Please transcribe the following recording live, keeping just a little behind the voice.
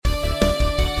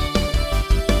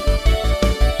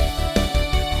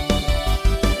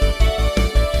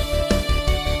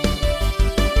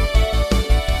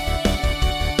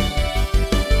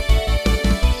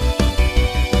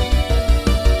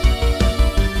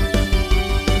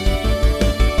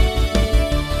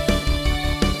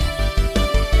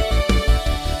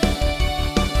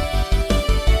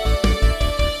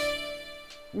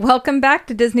Welcome back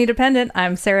to Disney Dependent.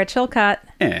 I'm Sarah Chilcott.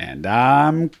 And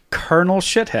I'm Colonel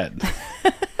Shithead.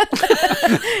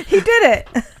 He did it.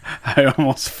 I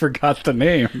almost forgot the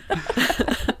name.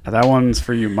 That one's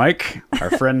for you, Mike, our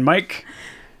friend Mike.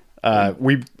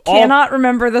 We cannot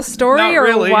remember the story or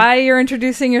really. why you're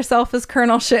introducing yourself as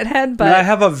Colonel Shithead, but I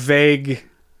have a vague,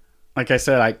 like I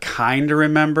said, I kind of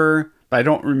remember, but I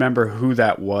don't remember who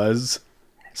that was.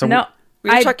 So no. We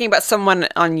were talking about someone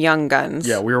on Young Guns.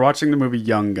 Yeah, we were watching the movie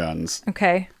Young Guns.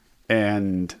 Okay.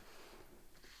 And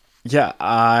yeah,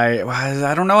 I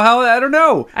don't know how, I don't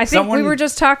know. I think we were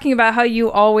just talking about how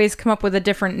you always come up with a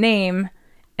different name,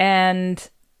 and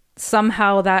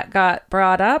somehow that got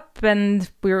brought up, and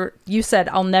you said,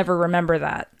 I'll never remember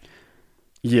that.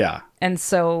 Yeah. And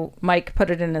so Mike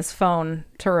put it in his phone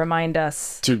to remind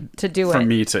us to do it. For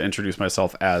me to introduce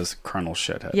myself as Colonel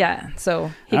Shithead. Yeah.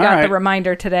 So he All got right. the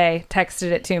reminder today,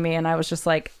 texted it to me, and I was just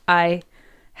like, I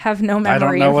have no memory I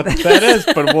don't know of what this. that is,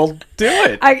 but we'll do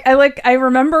it. I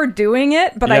remember doing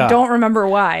it, but Yeah. I don't remember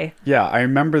why. Yeah, I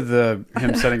remember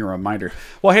him setting a reminder.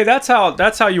 Well, hey, that's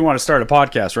how you want to start a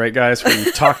podcast, right, guys? When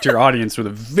you talk to your audience with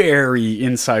a very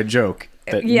inside joke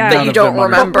that none you of don't them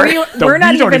remember. We're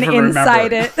not we don't even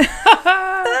inside remember. it.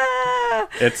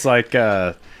 It's like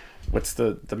what's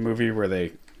the movie where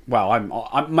they? Wow,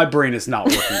 I'm my brain is not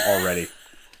working already.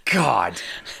 God,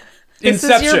 This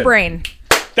Inception. is your brain.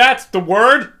 That's the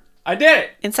word. I did it.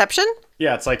 Inception?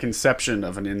 Yeah, it's like Inception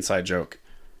of an inside joke,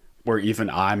 where even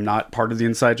I'm not part of the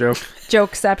inside joke.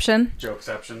 Jokeception.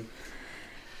 Jokeception.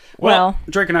 Well,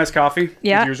 drinking iced coffee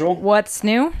Yeah. as usual. What's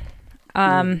new?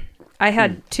 I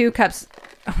had 2 cups.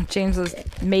 Oh, James was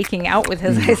making out with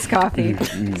his iced coffee.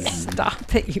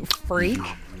 Stop it, you freak.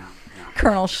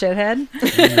 Colonel Shithead.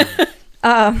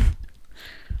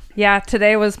 Yeah,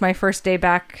 today was my first day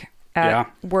back at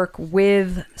work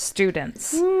with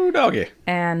students. Ooh, doggy.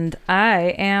 And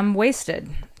I am wasted.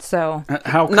 So,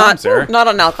 How come, Sarah? Not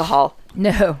on alcohol.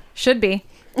 no. Should be.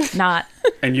 Not.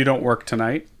 And you don't work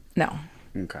tonight? No.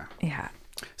 Okay. Yeah.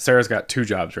 Sarah's got 2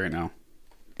 jobs right now.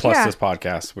 Plus Yeah. this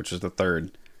podcast, which is the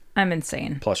 3rd. I'm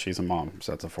insane. Plus she's a mom,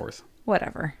 so that's a 4th.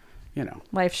 Whatever. You know.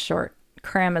 Life's short.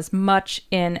 Cram as much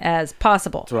in as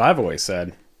possible. That's what I've always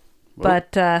said.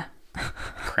 But,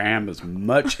 Cram as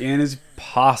much in as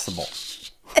possible.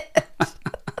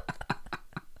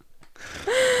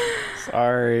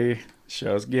 Sorry.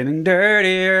 Show's getting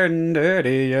dirtier and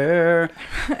dirtier.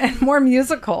 and more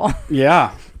musical.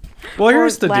 Yeah. Well,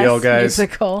 here's the less deal, guys.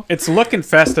 musical. It's looking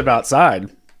festive outside.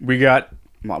 We got,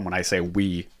 well, when I say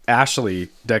we, Ashley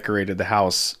decorated the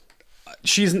house.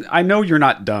 I know you're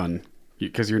not done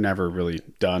because you're never really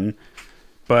done.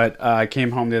 But I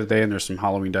came home the other day and there's some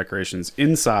Halloween decorations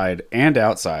inside and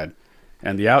outside.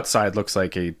 And the outside looks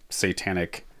like a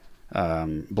satanic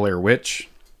Blair Witch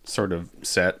sort of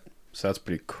set. So that's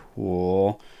pretty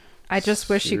cool. I just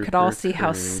wish you could all see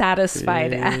how Super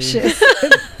satisfied creepy. Ash is.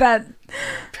 that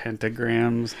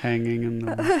Pentagrams hanging in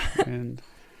the wind.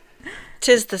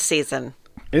 'Tis the season.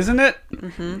 Isn't it?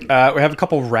 Mm-hmm. We have a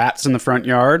couple rats in the front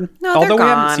yard. No, although they're we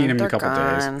gone. haven't seen them in They're a couple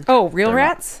gone. days. Oh, real They're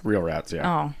rats? not real rats, yeah.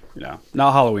 Oh. Yeah.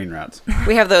 Not Halloween rats.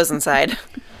 We have those inside.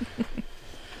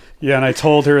 Yeah, and I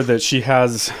told her that she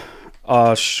has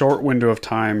a short window of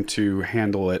time to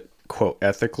handle it, quote,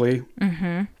 ethically.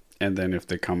 Mm-hmm. And then if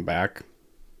they come back,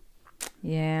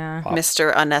 Yeah.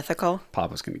 Mr. Unethical.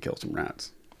 Papa's going to kill some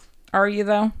rats. Are you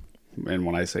though? And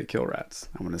when I say kill rats,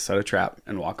 I'm going to set a trap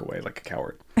and walk away like a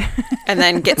coward. And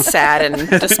then get sad and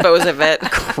dispose of it.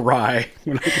 Cry.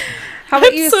 How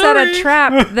about you set sorry. a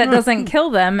trap that doesn't kill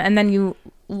them and then you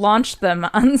launch them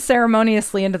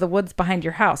unceremoniously into the woods behind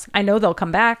your house? I know they'll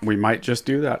come back, We might just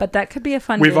do that. but that could be a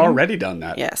fun We've game. already done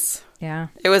that. Yes. Yeah.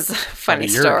 It was a funny About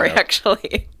a year story, ago.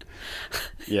 actually.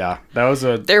 Yeah, that was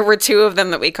a... There were 2 of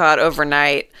them that we caught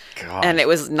overnight. God. And it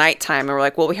was nighttime. And we're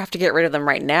like, well, we have to get rid of them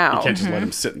right now. You can't just let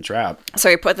them sit and trap. So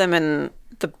we put them in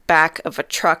the back of a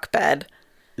truck bed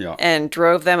Yeah. and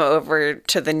drove them over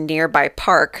to the nearby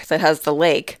park that has the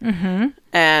lake. Mm-hmm.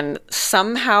 And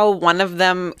somehow one of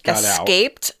them Got out.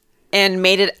 escaped and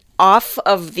made it off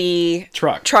of the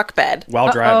Truck. bed. While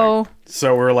Uh-oh. driving.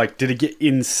 So we're like, did it get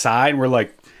inside? We're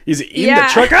like, is it in Yeah.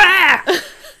 the truck? Ah!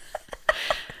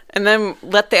 And then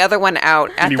let the other one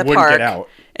out at he the wouldn't park. get out.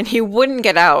 And he wouldn't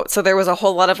get out. So there was a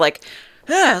whole lot of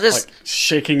just Like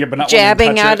shaking it, but not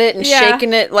jabbing wanting to touch at it and Yeah.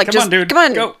 shaking it. Like, Come just, on, dude. come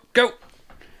on. Go.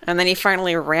 And then he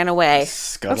finally ran away.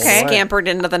 Scuttle Okay. away. Scampered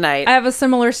into the night. I have a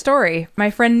similar story.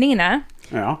 My friend Nina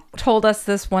Yeah. told us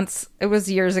this once. It was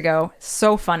years ago.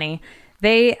 So funny.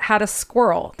 They had a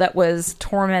squirrel that was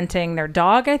tormenting their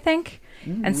dog, I think.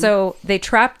 Mm-hmm. And so they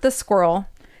trapped the squirrel,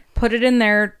 put it in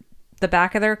the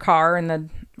back of their car in the,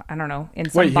 I don't know, in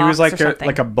some Wait, he box was like or a something.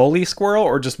 like a bully squirrel,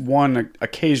 or just one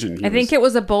occasion? I think it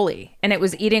was a bully, and it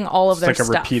was eating all of it's their like a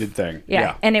stuff. repeated thing.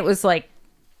 Yeah, and it was like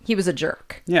he was a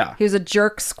jerk. Yeah. He was a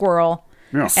jerk squirrel.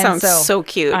 Yeah. And Sounds so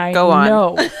cute. I Go on.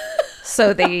 know.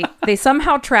 So they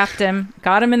somehow trapped him,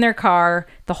 got him in their car.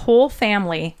 The whole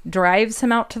family drives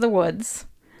him out to the woods.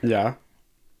 Yeah.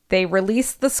 They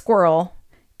release the squirrel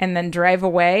and then drive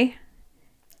away.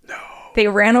 No. They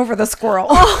ran over the squirrel.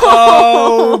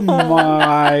 Oh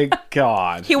my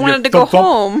God. He wanted to go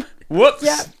home. Whoops.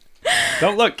 Yeah.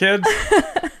 Don't look, kids.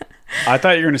 I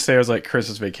thought you were going to say it was like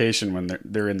Christmas Vacation when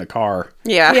they're in the car.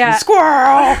 Yeah. Yeah.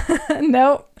 Squirrel!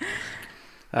 Nope.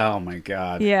 Oh my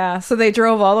God. Yeah. So they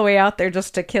drove all the way out there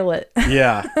just to kill it.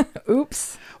 Yeah.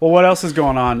 Oops. Well, what else is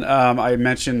going on? I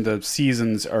mentioned the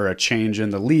seasons are a change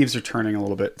and the leaves are turning a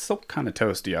little bit. It's still kind of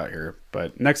toasty out here,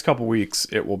 but next couple weeks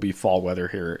it will be fall weather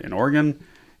here in Oregon,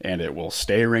 and it will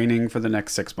stay raining for the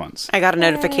next 6 months. I got a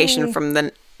notification from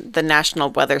the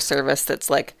National Weather Service that's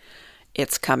like,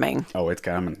 it's coming. Oh, it's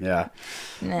coming. Yeah.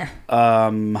 Nah.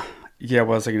 Yeah,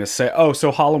 what was I going to say? Oh,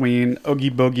 so Halloween,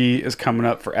 Oogie Boogie is coming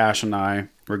up for Ash and I.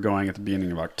 We're going at the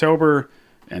beginning of October.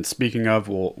 And speaking of,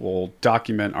 we'll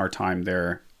document our time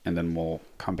there, and then we'll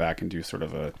come back and do sort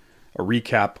of a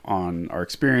recap on our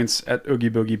experience at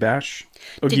Oogie Boogie Bash.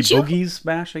 Oogie Boogie's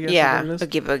Bash, I guess Yeah. is what it is.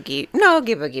 Oogie Boogie. No,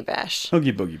 Oogie Boogie Bash.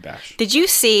 Oogie Boogie Bash. Did you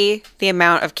see the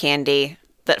amount of candy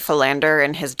that Philander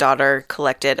and his daughter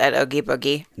collected at Oogie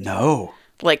Boogie? No.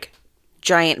 Like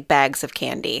giant bags of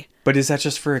candy. But is that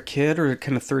just for a kid, or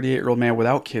can a 38-year-old man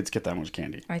without kids get that much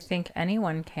candy? I think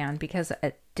anyone can, because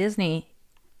at Disney,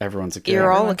 Everyone's a kid.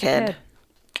 You're all a everyone's a kid.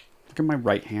 Look at my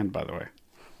right hand, by the way.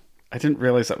 I didn't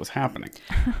realize that was happening.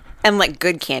 And like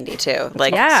good candy too.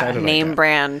 Like Yeah. Excited like name that.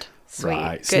 brand. Sweet.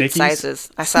 Right. Good Snickies?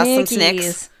 sizes. I saw some Snickies.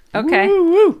 Snicks. Okay.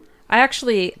 Woo, woo. I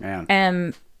actually Man.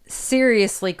 am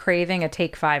seriously craving a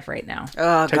Take 5 right now.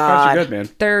 Oh Take fives God. are good, man.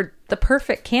 They're the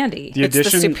perfect candy. The It's the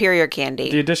addition, superior candy.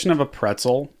 the addition of a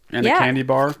pretzel and Yeah. a candy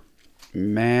bar,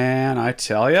 man, I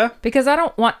tell ya. Because I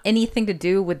don't want anything to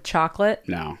do with chocolate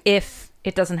No, if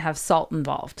it doesn't have salt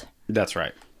involved. that's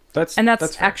right. That's fair.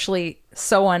 Actually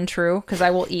so untrue, because I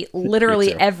will eat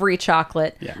literally too. every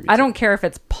chocolate. Yeah, me I too. don't care if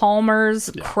it's Palmer's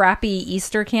crappy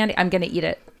Easter candy. I'm going to eat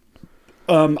it.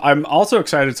 I'm also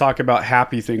excited to talk about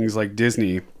happy things like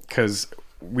Disney, because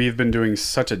we've been doing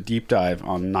such a deep dive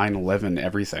on 9/11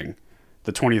 everything.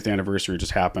 The 20th anniversary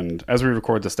just happened. As we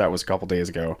record this, that was a couple days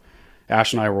ago.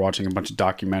 Ash and I were watching a bunch of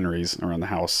documentaries around the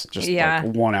house, just Yeah.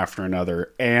 like one after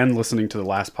another, and listening to the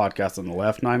last podcast on the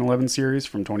left 9/11 series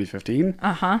from 2015.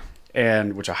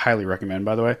 And which I highly recommend,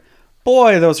 by the way.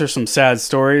 Boy, those are some sad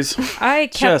stories. I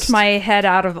kept Just- my head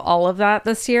out of all of that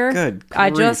this year. Good I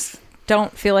grief. just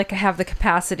don't feel like I have the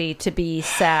capacity to be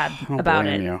sad about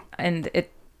blame it. you. And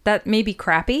that may be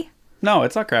crappy, No,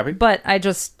 it's not crappy. but I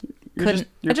just couldn't.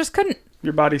 I just couldn't.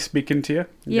 Your body's speaking to you.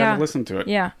 You Yeah. gotta listen to it.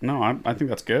 Yeah. No, I think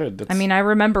that's good. That's I mean, I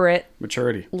remember it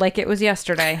maturity. like it was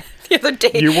yesterday. The other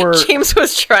day, You were- James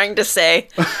was trying to say.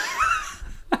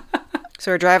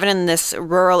 So we're driving in this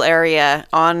rural area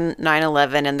on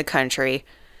 9/11 in the country,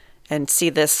 and see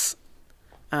this.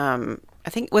 I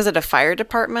think was it a fire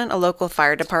department, a local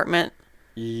fire department,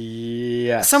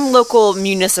 Yes. some local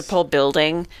municipal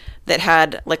building that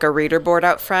had like a reader board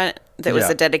out front that was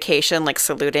Yeah. a dedication, like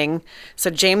saluting. So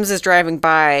James is driving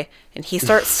by and he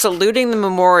starts saluting the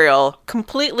memorial,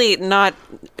 completely not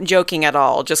joking at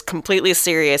all, just completely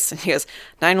serious. And he goes,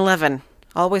 9/11,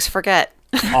 always forget.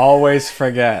 Always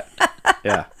forget.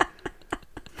 Yeah.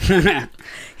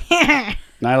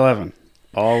 9/11.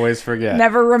 Always forget.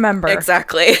 Never remember.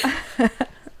 Exactly.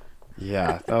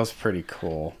 Yeah, that was pretty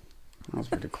cool. That was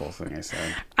a pretty cool thing I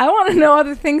said. I want to know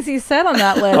other things he said on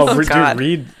that list. Oh, God.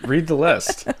 dude, read the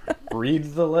list.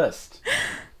 Read the list.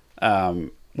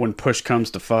 When push comes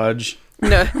to fudge.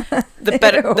 No,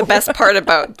 the best part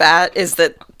about that is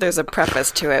that there's a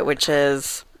preface to it, which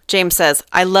is James says,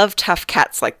 I love tough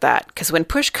cats like that, because when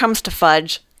push comes to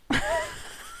fudge,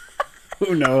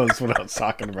 Who knows what I was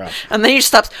talking about? and then he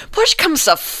stops, push comes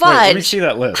to Wait, fudge. let me see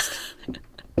that list.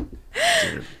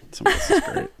 Dude, some of this is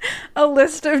great. A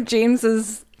list of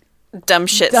James's. Dumb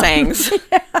shit sayings.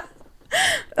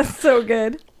 That's so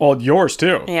good. Well, yours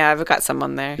too. Yeah, I've got some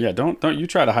on there. Yeah, don't you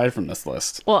try to hide from this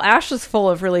list. Well, Ash is full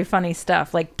of really funny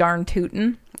stuff, like darn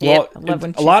tootin'. Well, I love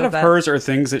when a she lot says of that. hers are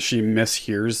things that she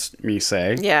mishears me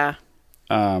say. Yeah.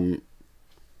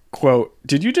 Quote,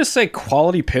 did you just say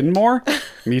quality Pinmore?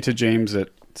 Me to James at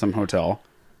some hotel.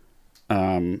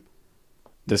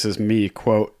 This is me,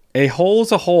 quote, a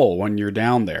hole's a hole when you're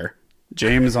down there.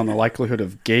 James on the likelihood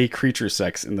of gay creature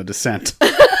sex in the descent.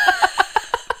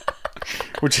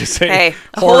 which is a Hey,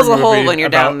 a horror hole's a hole movie when you're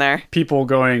about down there. People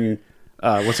going,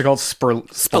 what's it called?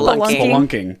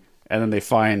 Spelunking. And then they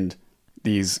find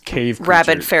these cave creatures.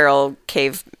 Rabid feral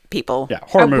cave people. Yeah,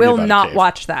 horror I movie will about a not cave.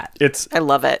 watch that. I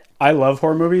love it. I love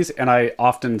horror movies, and I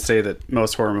often say that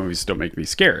most horror movies don't make me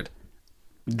scared.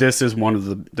 This is one of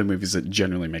the movies that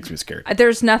generally makes me scared.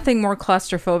 There's nothing more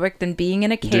claustrophobic than being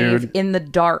in a cave Dude. in the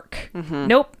dark.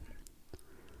 Nope.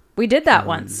 We did that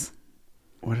once.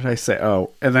 What did I say?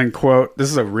 Oh, and then quote, this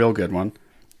is a real good one.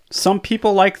 Some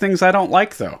people like things I don't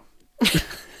like, though.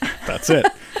 That's it.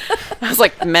 I was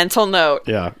like, mental note.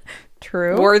 Yeah.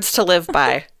 True. Words to live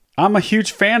by. I'm a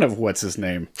huge fan of what's his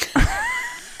name.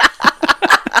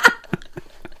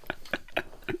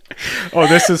 Oh,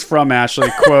 this is from Ashley.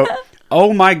 Quote,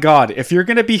 oh my God, if you're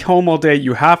going to be home all day,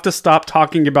 you have to stop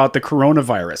talking about the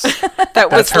coronavirus. That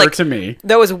was That's her like to me.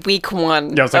 That was week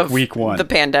one. Yeah, it was like of week one. The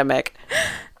pandemic.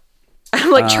 I'm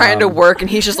like trying to work, and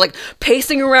he's just like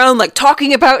pacing around, like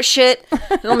talking about shit.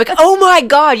 And I'm like, oh my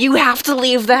God, you have to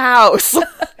leave the house.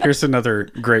 Here's another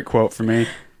great quote for me.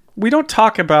 We don't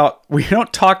talk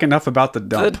enough about the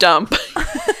dump. The dump.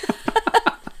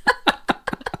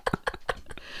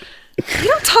 You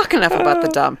don't talk enough about the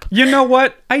dump. You know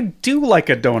what? I do like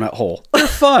a donut hole. They're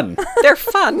fun. They're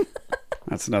fun.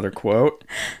 That's another quote.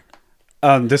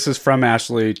 This is from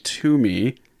Ashley to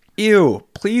me. Ew,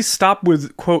 please stop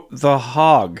with, quote, the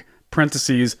hog,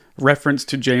 parentheses, reference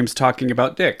to James talking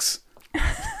about dicks.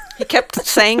 He kept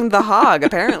saying the hog,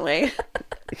 apparently.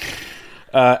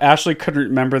 Ashley couldn't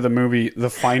remember the movie The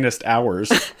Finest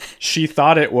Hours. She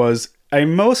thought it was a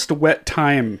most wet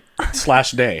time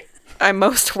 / day. A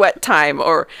most wet time,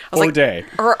 or I was Or like, day.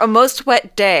 or a most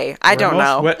wet day. I don't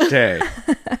know. Most wet day.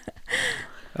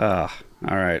 All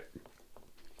right.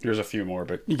 Here's a few more,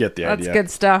 but you get the That's idea.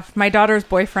 good stuff. My daughter's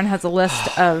boyfriend has a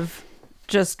list of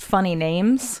just funny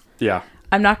names. Yeah.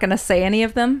 I'm not going to say any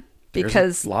of them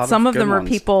because lot of some of good them are ones.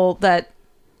 people that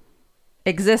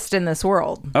exist in this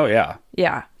world. Oh, yeah.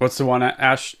 Yeah. What's the one,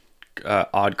 Ash?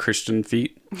 Odd Christian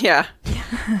Feet? Yeah.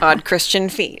 Odd Christian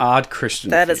feet. Odd Christian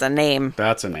That Feet. is a name.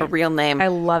 That's a name. A real name. I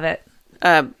love it.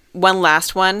 One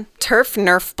last one. Turf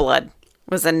Nerf Blood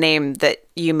was a name that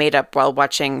you made up while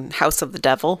watching House of the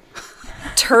Devil.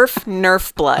 Turf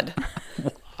Nerf Blood.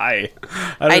 I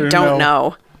don't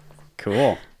know.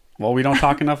 Cool. Well, we don't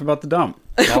talk enough about the dump.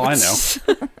 That's all I know.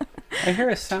 I hear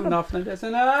a sound off in the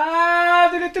distance.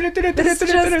 This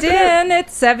just in,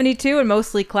 it's 72 and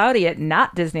mostly cloudy at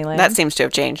not Disneyland. That seems to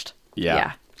have changed. Yeah.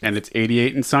 Yeah. And it's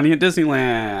 88 and sunny at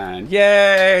Disneyland.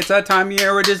 Yay! It's that time of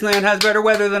year where Disneyland has better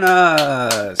weather than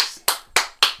us.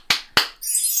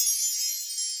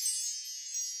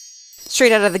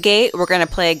 Straight out of the gate, we're going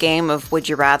to play a game of Would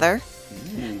You Rather.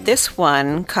 This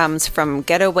one comes from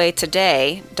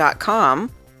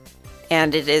getawaytoday.com,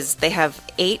 and they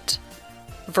have 8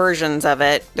 versions of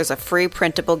it. There's a free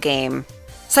printable game.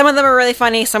 Some of them are really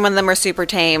funny, some of them are super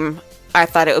tame. I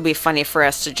thought it would be funny for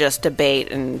us to just debate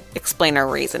and explain our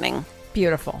reasoning.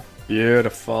 beautiful.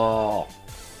 Beautiful.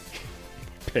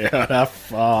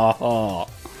 Beautiful.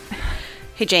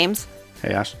 Hey, James,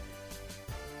 Hey, Ash.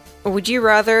 would you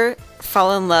rather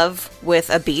fall in love with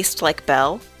a beast like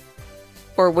Belle?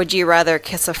 Or would you rather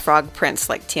kiss a frog prince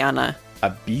like Tiana?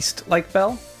 A beast like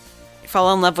Belle?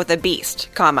 Fall in love with a beast,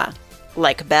 comma,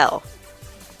 like Belle.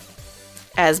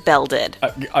 As Belle did.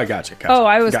 I gotcha. Oh,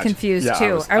 I was Gotcha. confused Yeah,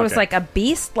 too. I was okay. like a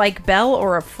beast like Belle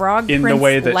or a frog In the prince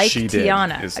way that like she did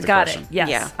Tiana. is I the got question. it. Yes.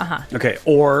 Yeah. Uh-huh. Okay,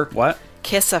 or what?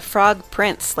 Kiss a frog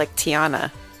prince like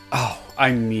Tiana. Oh,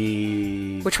 I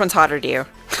mean... Which one's hotter to you?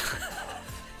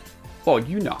 Well,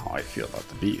 you know how I feel about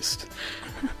the beast.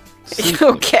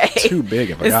 Okay. Too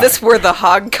big of a Is guy. this where the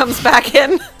hog comes back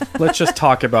in? Let's just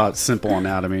talk about simple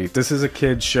anatomy. This is a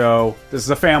kid's show. This is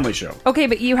a family show. Okay,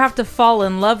 but you have to fall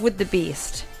in love with the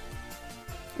beast.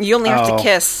 You only have Oh, to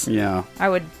kiss. Yeah. I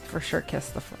would for sure kiss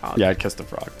the frog. Yeah, I'd kiss the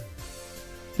frog.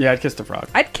 Yeah, I'd kiss the frog.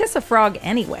 I'd kiss a frog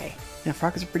anyway. Yeah,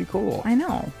 frogs are pretty cool. I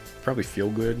know. Probably feel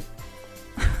good.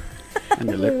 And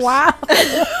your lips. Wow.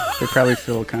 They probably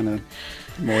feel kind of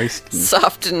moist and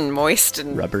Soft and moist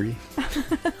and rubbery.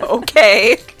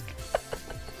 okay.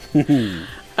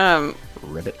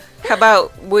 Ribbit. How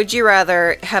about, would you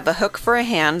rather have a hook for a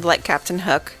hand like Captain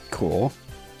Hook Cool.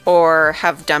 or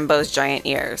have Dumbo's giant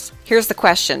ears? Here's the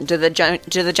question. Do the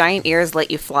giant ears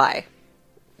let you fly?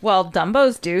 Well,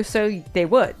 Dumbos do, so they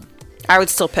would. I would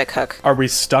still pick Hook. Are we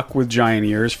stuck with giant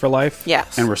ears for life?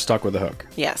 Yes. And we're stuck with a hook.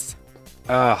 Yes.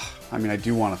 I mean, I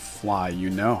do want to fly. You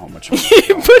know how much. I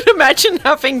wanna But imagine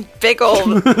having big old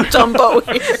Dumbo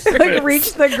ears. Like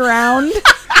reach the ground.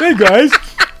 Hey guys,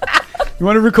 you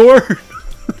want to record?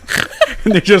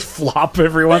 And they just flop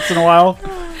every once in a while.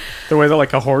 The way that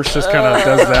like a horse just kind of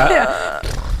does that.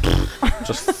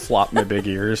 Just flop my big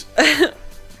ears. Yeah,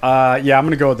 I'm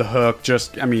gonna go with the hook.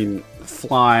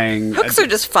 Flying. Hooks are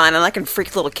just fun, and I can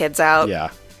freak little kids out. Yeah,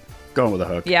 going with a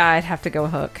hook. Yeah, I'd have to go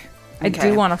hook. I Okay.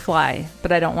 do want to fly,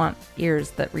 but I don't want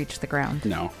ears that reach the ground.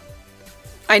 No.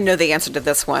 I know the answer to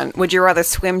this one. Would you rather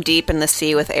swim deep in the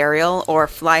sea with Ariel or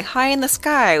fly high in the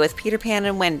sky with Peter Pan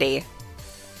and Wendy?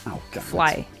 Oh God.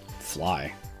 Fly.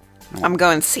 Fly. I'm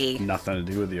going sea. Nothing to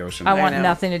do with the ocean. I want know.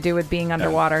 nothing to do with being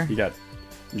underwater. You got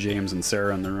James and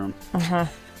Sarah in the room.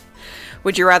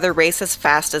 Would you rather race as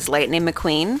fast as Lightning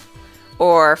McQueen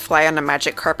or fly on a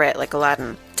magic carpet like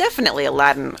Aladdin? Definitely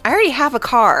Aladdin. I already have a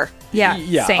car. Yeah,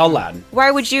 Yeah, same. Aladdin.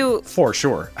 Why would you? For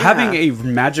sure. Having a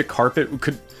magic carpet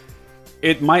could.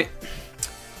 It might.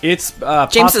 It's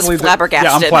James is possibly flabbergasted.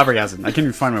 Yeah, I'm flabbergasted. I can't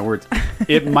even find my words.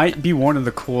 It might be one of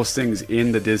the coolest things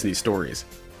in the Disney stories.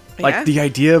 Like Yeah? the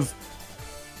idea of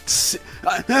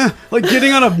like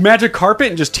getting on a magic carpet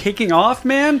and just taking off,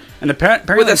 man. And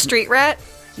apparently, With a street rat?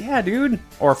 yeah, dude.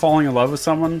 Or falling in love with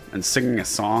someone and singing a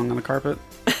song on the carpet.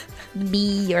 Be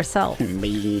yourself. Be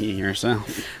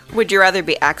yourself. Would you rather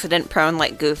be accident prone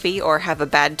like Goofy or have a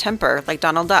bad temper like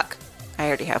Donald Duck? I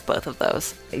already have both of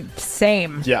those.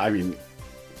 Same. Yeah, I mean,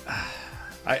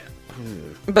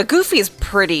 But Goofy's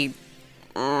pretty,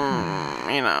 you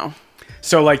know.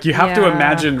 So, like, you have to Yeah.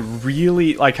 imagine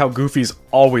really, like, how Goofy's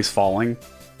always falling.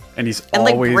 And he's And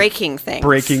like always breaking things.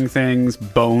 breaking things,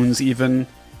 bones even.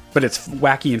 But it's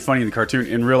wacky and funny in the cartoon.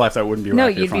 In real life, that wouldn't be No, wacky or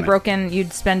you'd be funny. broken.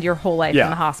 You'd spend your whole life Yeah. in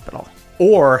the hospital.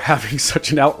 Or having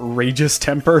such an outrageous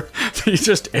temper that you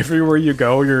just, everywhere you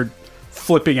go, you're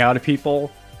flipping out at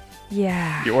people.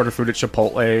 Yeah. You order food at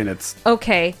Chipotle, and it's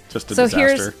Okay. Just a so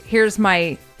disaster. here's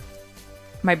my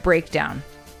breakdown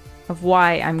of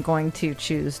why I'm going to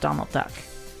choose Donald Duck.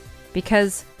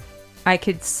 Because I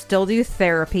could still do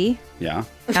therapy yeah.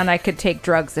 and I could take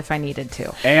drugs if I needed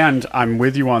to. And I'm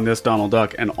with you on this, Donald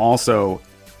Duck, and also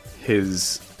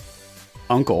his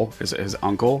uncle. Is it his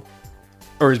uncle?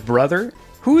 Or his brother?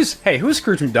 Who's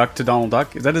Scrooge McDuck to Donald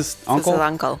Duck? Is that his This uncle? is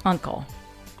uncle. Uncle.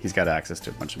 He's got access to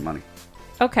a bunch of money.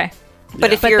 Okay. But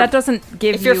Yeah. if But you're that doesn't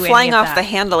give if you're you flying any of off the that.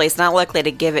 handle, he's not likely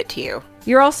to give it to you.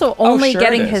 You're also only sure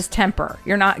getting it is. his temper.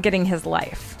 You're not getting his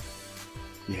life.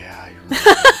 Yeah, you're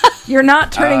right. You're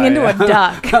not turning into a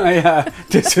duck. Yeah.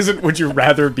 This isn't Would You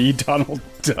Rather Be Donald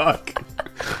Duck.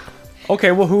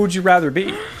 Okay, well, who would you rather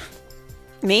be?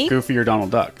 Me? Goofy or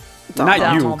Donald Duck? Donald.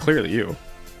 Not you, Donald. clearly you.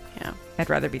 Yeah. I'd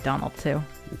rather be Donald too.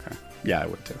 Okay. Yeah, I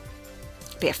would too.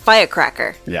 Be a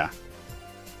firecracker. Yeah.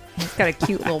 He's got a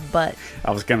cute little butt.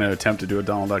 I was going to attempt to do a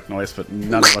Donald Duck noise, but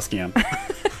none of us can.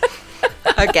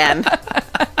 Again.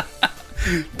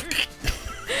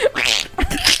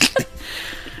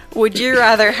 Would you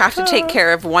rather have to take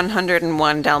care of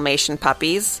 101 Dalmatian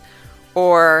puppies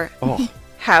or Oh.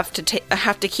 have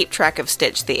to keep track of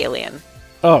Stitch the alien?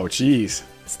 Oh, jeez.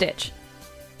 Stitch.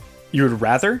 You would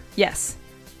rather? Yes.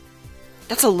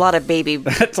 That's a lot of baby.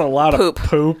 That's a lot Poop. of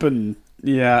poop and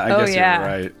yeah, I Oh, guess yeah. you're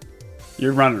right.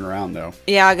 You're running around though.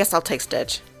 Yeah, I guess I'll take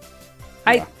Stitch.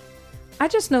 Yeah. I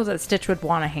just know that Stitch would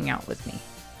want to hang out with me.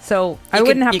 So I You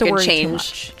wouldn't could- have to you could worry change, too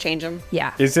much. Change them.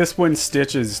 Yeah. Is this when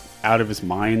Stitch is out of his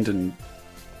mind and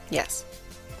Yes.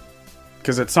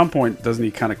 because at some point doesn't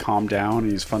he kind of calm down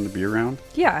and he's fun to be around?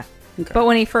 Yeah. Okay. But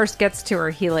when he first gets to her,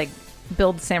 he like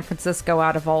builds San Francisco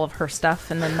out of all of her stuff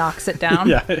and then knocks it down.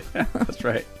 Yeah, that's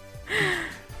right.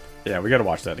 Yeah, we got to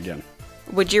watch that again.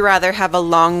 Would you rather have a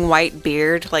long white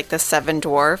beard like the Seven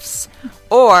Dwarfs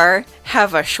or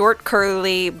have a short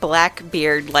curly black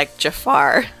beard like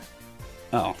Jafar?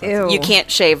 Oh, Ew. You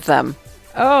can't shave them.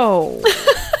 Oh.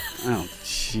 oh,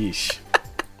 sheesh.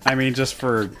 I mean, just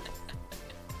for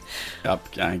up,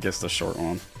 I guess the short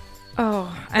one.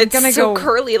 Oh. I'm It's gonna so go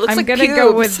curly, it looks I'm like gonna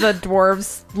go with pubes. the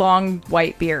dwarves' long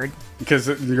white beard. Because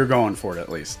you're going for it at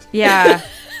least. Yeah.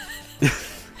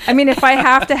 I mean, if I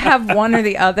have to have one or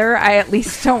the other, I at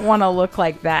least don't want to look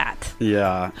like that.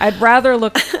 Yeah, I'd rather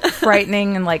look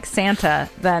frightening and like Santa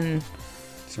than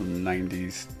some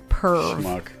 90s perv.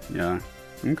 schmuck. Yeah.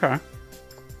 Okay.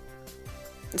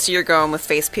 So you're going with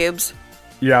face pubes?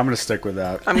 Yeah, I'm going to stick with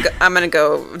that. I'm gonna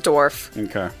go dwarf.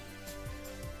 Okay.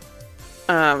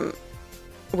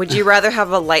 Would you rather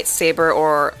have a lightsaber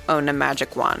or own a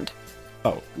magic wand?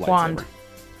 Oh, lightsaber. Wand.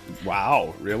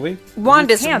 Wow, really?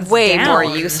 Wand is Hands way down. more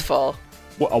useful.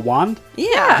 What, a wand?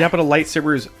 Yeah. Yeah, but a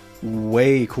lightsaber is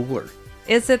way cooler.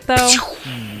 Is it though?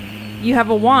 You have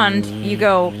a wand, you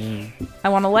go, I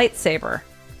want a lightsaber.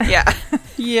 Yeah.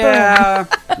 Yeah,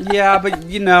 yeah, but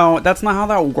you know that's not how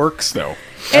that works, though.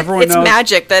 Everyone It's knows.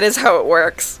 magic. That is how it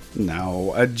works.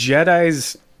 No, a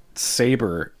Jedi's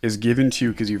saber is given to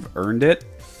you because you've earned it,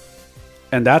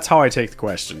 And that's how I take the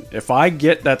question. If I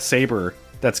get that saber,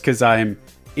 that's because I'm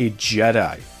a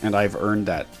Jedi, and I've earned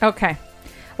that. Okay.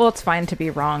 Well, it's fine to be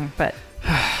wrong, but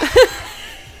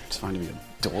It's fine to be a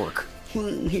dork.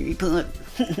 Harry Potter.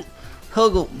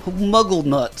 Muggle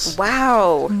nuts.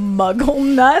 Wow. muggle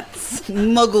nuts,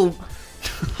 Muggle.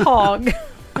 hog.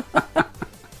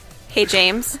 Hey,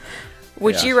 James.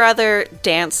 Would Yeah. you rather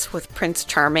dance with Prince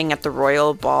Charming at the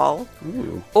royal ball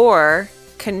Ooh. or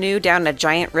canoe down a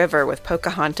giant river with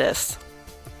Pocahontas?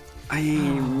 I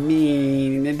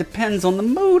mean, it depends on the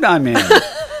mood I'm in.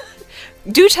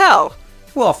 Do tell.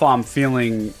 Well, if I'm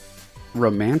feeling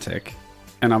romantic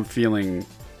and I'm feeling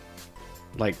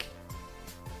like,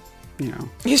 you know,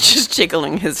 He's just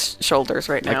jiggling his shoulders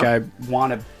right now. like I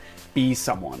want to be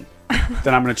someone,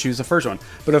 then I'm going to choose the first one.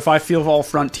 But if I feel all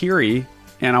frontiery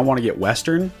and I want to get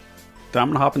Western, then I'm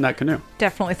going to hop in that canoe.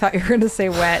 Definitely thought you were going to say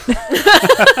wet.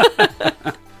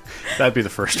 That'd be the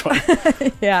first one.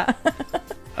 Yeah.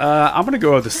 I'm going to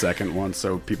go with the second one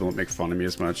so people don't make fun of me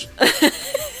as much.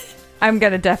 I'm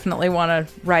going to definitely want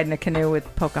to ride in a canoe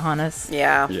with Pocahontas.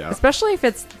 Yeah. Yeah. Especially if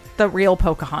it's the real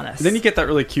Pocahontas. Then you get that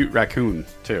really cute raccoon,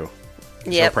 too.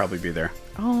 He'll Yep. probably be there.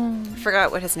 Oh, I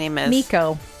forgot what his name is.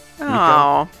 Miko,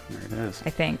 Oh. There it is. I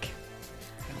think.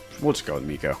 We'll just go with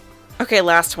Miko. Okay,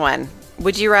 last one.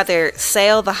 Would you rather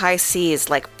sail the high seas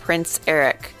like Prince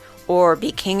Eric or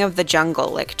be king of the jungle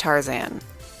like Tarzan?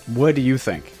 What do you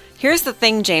think? Here's the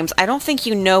thing, James. I don't think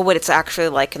you know what it's actually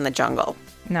like in the jungle.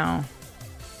 No.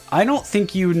 I don't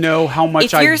think you know how much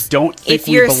If you're, I don't think if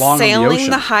we you're belong on the sailing ocean.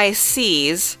 the high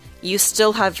seas, you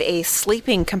still have a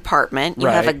sleeping compartment. You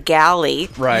have a Right. galley.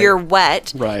 Right. You're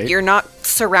wet. Right. You're not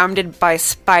surrounded by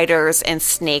spiders and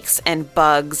snakes and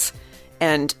bugs,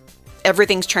 and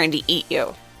everything's trying to eat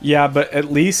you. Yeah, but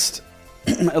at least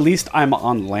I'm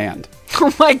on land.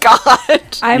 Oh my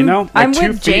god! I'm, know, like I'm 2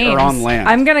 with feet James. are on land.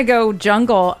 I'm going to go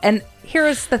jungle. And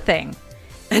here's the thing.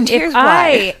 And If here's I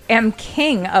why. am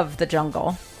king of the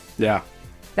jungle, Yeah.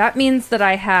 that means that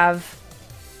I have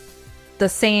the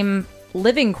same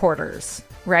living quarters,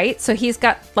 right? So he's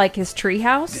got like his tree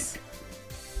house.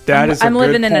 That is a I'm good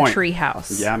living in a point. tree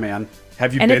house. Yeah, man.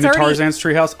 Have you And been it's to already- Tarzan's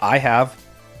treehouse? I have.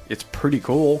 It's pretty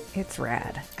cool. It's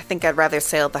rad. I think I'd rather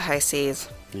sail the high seas.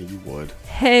 Yeah, you would.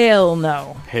 Hell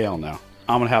no. Hell no.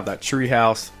 I'm gonna have that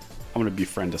treehouse. I'm gonna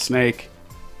befriend a snake.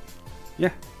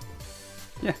 Yeah.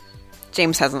 Yeah.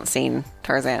 James hasn't seen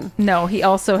Tarzan. No, he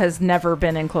also has never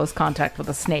been in close contact with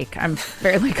a snake. I'm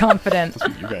fairly confident.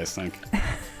 That's what you guys think.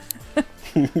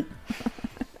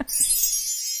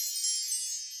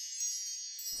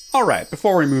 All right.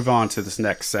 Before we move on to this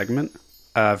next segment,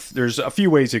 there's a few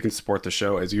ways you can support the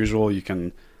show. As usual, you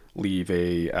can leave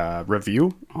a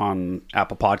review on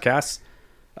Apple Podcasts.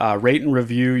 Rate and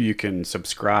review. You can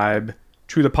subscribe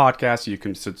to the podcast.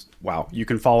 You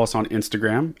can follow us on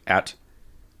Instagram at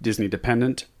Disney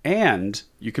Dependent, and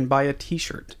you can buy a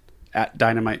T-shirt at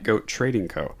Dynamite Goat Trading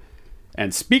Co.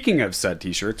 And speaking of said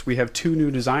T-shirts, we have 2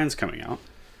 new designs coming out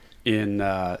in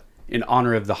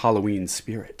honor of the Halloween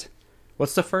spirit.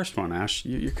 What's the first one, Ash?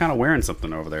 You're kind of wearing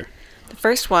something over there. The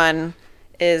first one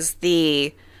is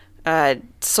the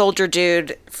soldier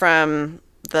dude from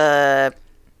the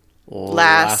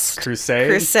Last Crusade.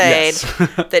 Crusade Yes.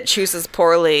 that chooses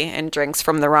poorly and drinks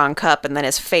from the wrong cup, and then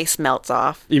his face melts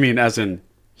off. You mean as in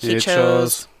He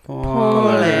chose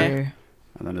poorly,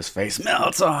 and then his face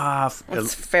melts off.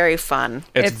 It's very fun.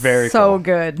 It's very so cool.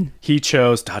 good. He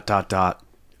chose ...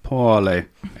 poorly,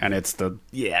 and it's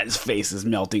his face is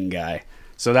melting guy.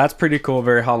 So that's pretty cool.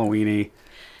 Very Halloweeny,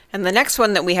 And the next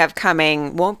one that we have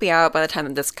coming won't be out by the time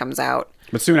that this comes out,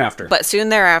 but soon after. but soon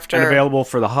thereafter. and available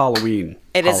for the Halloween.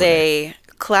 It is holiday. a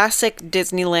classic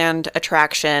Disneyland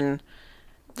attraction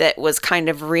that was kind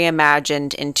of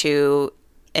reimagined into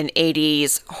an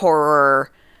 80s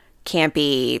horror,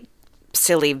 campy,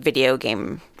 silly video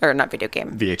game, or not video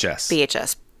game, VHS.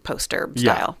 VHS poster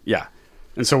Yeah, style. yeah.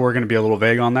 And so we're going to be a little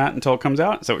vague on that until it comes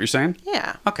out. Is that what you're saying?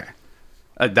 Yeah. Okay.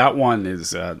 That one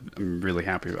is, I'm really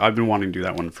happy. I've been wanting to do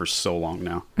that one for so long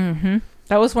now.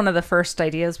 That was one of the first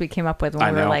ideas we came up with when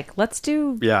I we were know. like, let's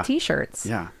do Yeah. T-shirts.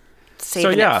 Yeah.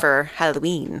 Saving yeah. it for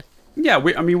Halloween. Yeah,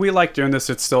 we like doing this.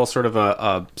 It's still sort of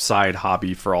a side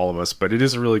hobby for all of us, but it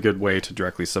is a really good way to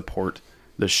directly support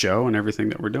the show and everything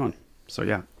that we're doing. So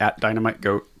yeah, at Dynamite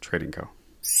Goat Trading Co.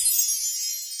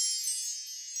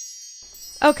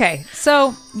 Okay,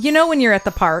 so you know when you're at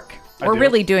the park I or do.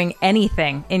 really doing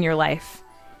anything in your life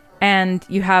and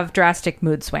you have drastic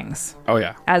mood swings, Oh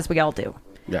yeah, as we all do.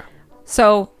 yeah,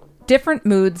 So different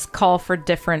moods call for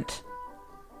different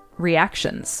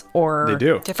reactions or they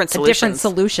do. Different different solutions.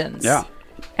 solutions. Yeah,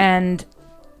 And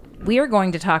we are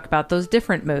going to talk about those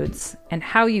different moods and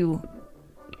how you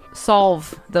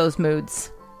solve those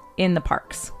moods in the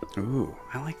parks. Ooh,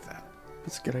 I like that.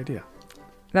 That's a good idea.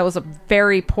 That was a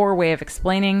very poor way of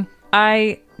explaining.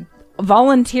 I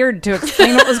volunteered to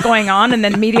explain what was going on and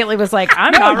then immediately was like,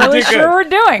 I'm not you really did sure good. what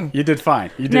we're doing. You did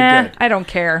fine. You did Nah, good. I don't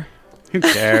care. Who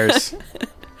cares?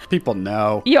 People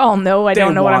know. You all know I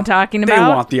don't know what I'm talking about. They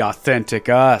want the authentic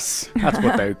us. That's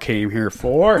what they came here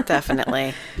for.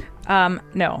 Definitely.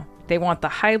 No, they want the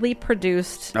highly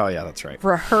produced, Oh, yeah, that's right.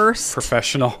 rehearsed,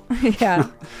 Professional. yeah,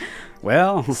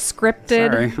 Well,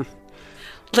 scripted. sorry.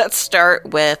 Let's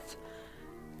start with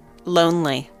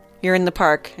lonely. You're in the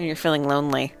park and you're feeling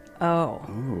lonely. Oh,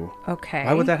 Ooh. okay.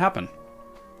 Why would that happen?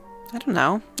 I don't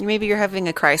know. Maybe you're having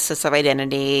a crisis of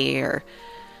identity or...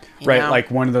 you Right, know.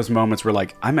 like one of those moments where,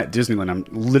 like, I'm at Disneyland. I'm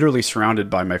literally surrounded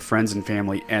by my friends and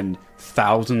family and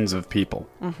thousands of people.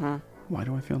 Mm-hmm. Why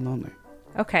do I feel lonely?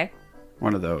 Okay,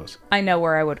 One of those. I know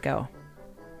where I would go.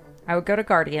 I would go to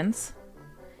Guardians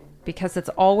because it's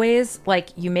always like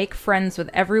you make friends with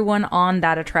everyone on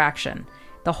that attraction.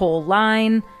 The whole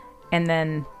line and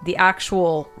then the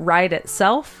actual ride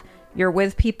itself. You're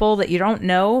with people that you don't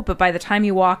know, but by the time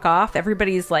you walk off,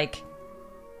 everybody's like,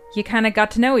 you kind of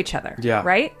got to know each other. Yeah.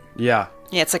 Right? Yeah.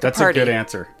 Yeah, it's like That's a party. a good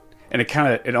answer. And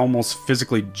it almost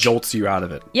physically jolts you out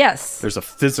of it. Yes. There's a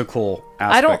physical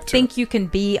aspect I don't to think it. you can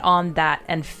be on that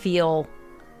and feel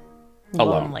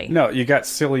Alone. lonely. No, you got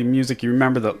silly music. You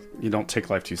remember that you don't take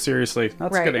life too seriously.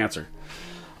 That's a Right. good answer.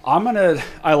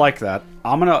 I like that.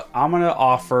 I'm gonna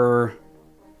offer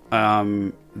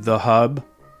the hub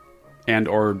and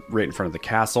or right in front of the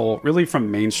castle, really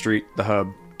from Main Street, the hub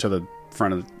to the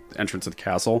front of the entrance of the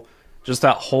castle. Just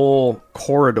that whole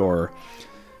corridor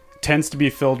tends to be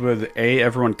filled with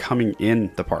everyone coming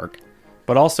in the park,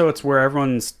 but also it's where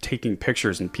everyone's taking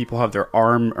pictures and people have their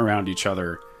arm around each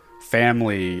other,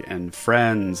 family and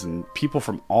friends and people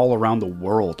from all around the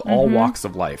world, all walks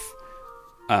of life.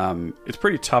 It's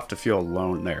pretty tough to feel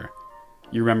alone there.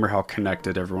 You remember how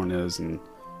connected everyone is and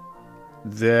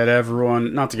that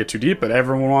everyone, not to get too deep, but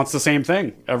everyone wants the same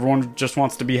thing. Everyone just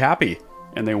wants to be happy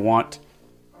and they want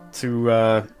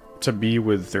to be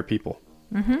with their people.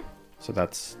 Mm-hmm. So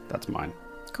that's mine.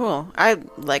 Cool. I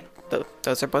like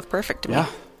those are both perfect to me.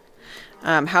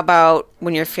 Yeah. How about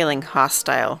when you're feeling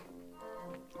hostile?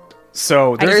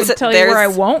 So I there's can tell you where I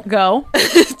there's- won't go.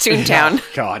 Toontown.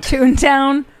 God.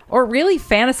 Toontown or really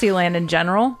Fantasyland in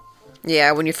general.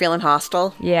 Yeah, when you're feeling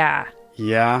hostile. Yeah.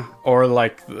 Yeah, or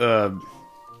like the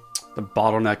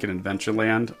bottleneck in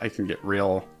Adventureland. I can get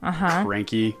real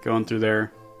cranky going through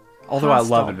there. Although I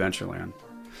love Hostile. Adventureland.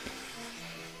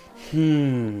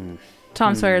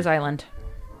 Tom Sawyer's Island.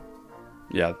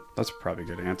 Yeah, that's probably a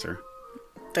good answer.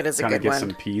 That is a Kind of good get one.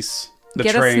 some peace. The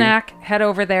Get train. a snack, head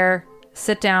over there,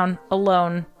 sit down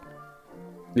alone,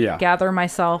 Yeah. gather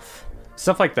myself.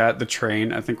 Stuff like that. The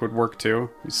train, I think, would work too.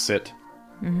 You sit.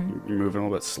 Mm-hmm. You're moving a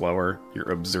little bit slower.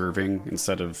 You're observing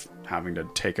instead of having to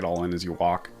take it all in as you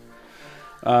walk.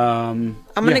 I'm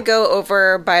going to go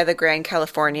over by the Grand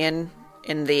Californian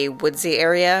in the woodsy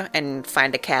area and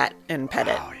find a cat and pet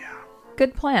it. Oh, yeah.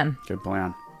 Good plan. Good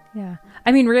plan. Yeah.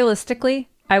 I mean, realistically,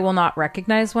 I will not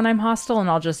recognize when I'm hostile and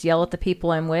I'll just yell at the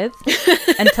people I'm with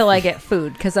until I get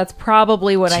food because that's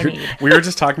probably what I need. We were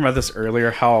just talking about this earlier,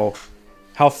 how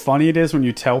funny it is when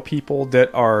you tell people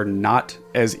that are not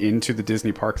as into the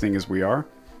Disney park thing as we are,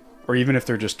 or even if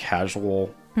they're just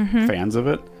casual fans of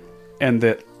it, and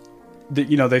that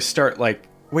you know, they start like,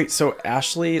 wait, so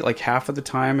Ashley like half of the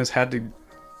time has had to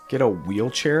get a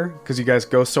wheelchair because you guys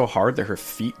go so hard that her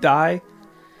feet die.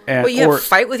 And, Well, you or have to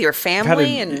fight with your had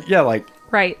family a- and yeah, like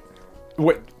Right.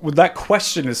 what that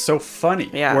question is so funny.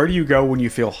 Yeah. Where do you go when you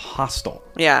feel hostile?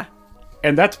 yeah.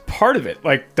 And that's part of it.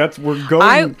 Like we're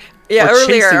going. we're Earlier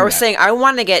chasing I was that. saying I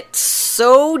want to get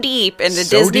so deep into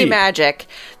So Disney deep. magic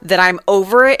that I'm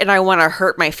over it and I want to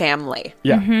hurt my family.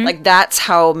 Yeah. Like that's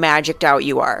how magicked out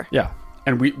you are. Yeah,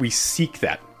 and we seek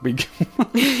that. We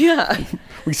Yeah.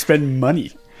 we spend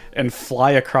money and fly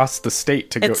across the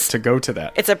state to go to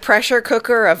that. It's a pressure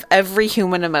cooker of every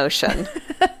human emotion.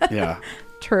 Yeah,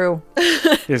 True.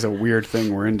 it is a weird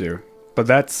thing we're into, but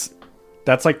that's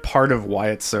like part of why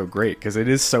it's so great because it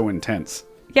is so intense,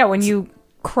 Yeah, when you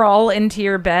crawl into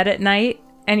your bed at night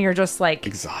and you're just like,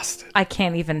 exhausted. I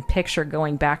can't even picture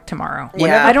going back tomorrow.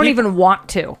 Yeah. I don't even want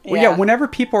to. Well, yeah, whenever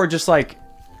people are just like,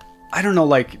 I don't know,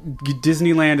 like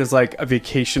Disneyland is like a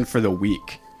vacation for the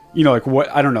week. You know, like what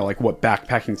I don't know, like what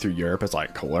backpacking through Europe is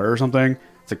like cooler or something.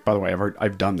 It's like, by the way,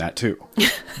 I've done that too.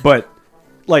 But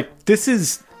like this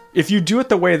is, if you do it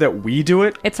the way that we do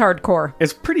it, It's hardcore.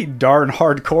 it's pretty darn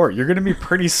hardcore. You're going to be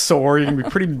pretty sore. You're going to be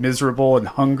pretty miserable and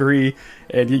hungry,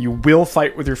 and you will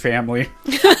fight with your family.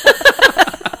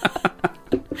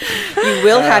 You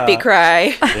will happy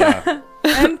cry. Yeah.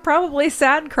 And probably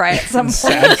sad cry at some point.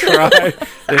 Sad cry.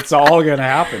 It's all gonna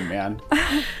happen, man.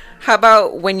 How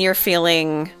about when you're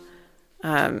feeling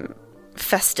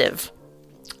festive?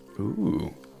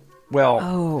 Ooh.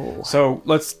 Well, so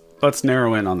let's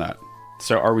narrow in on that.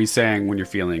 So are we saying when you're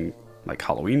feeling like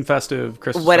Halloween festive,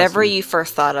 Christmas Whatever festive? you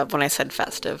first thought of when I said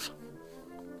festive.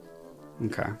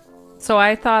 Okay. So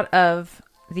I thought of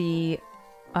the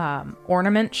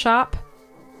ornament shop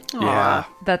Yeah.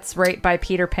 that's right by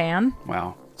Peter Pan.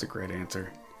 Wow. That's a great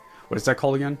answer. What is that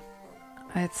called again?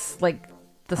 It's like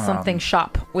the something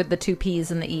shop with the 2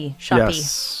 P's and the E. Shoppy.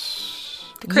 Yes.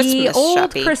 The Christmas Ye old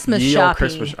shoppy. Christmas Ye old shoppy.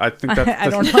 Christmas. I think that's. I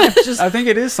don't know. I'm just, I think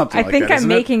it is something I like think that. I'm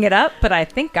isn't it? making it up, but I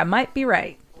think I might be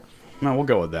right. No, we'll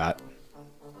go with that.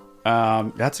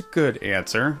 That's a good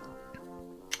answer.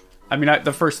 I mean,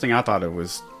 the first thing I thought of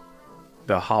was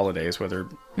the holidays, whether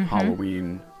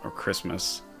Halloween or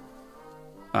Christmas.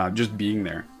 Just being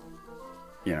there,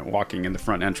 walking in the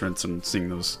front entrance and seeing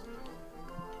those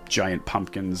giant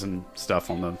pumpkins and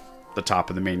stuff on the top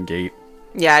of the main gate.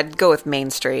 Yeah, I'd go with Main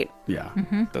Street. Yeah,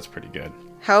 that's pretty good.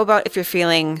 How about if you're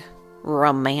feeling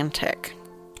romantic?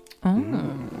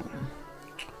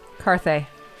 Carthay.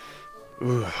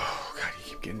 Ooh, God,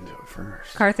 you keep getting to it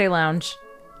first. Carthay Lounge.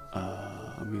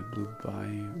 I mean, Blue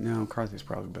Bayou. No, Carthay's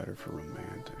probably better for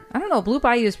romantic. I don't know. Blue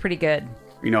Bayou is pretty good.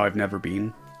 I've never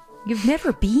been. You've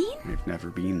never been? I've never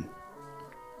been.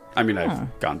 I mean,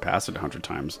 I've gone past it 100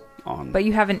 times on But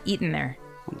you haven't eaten there.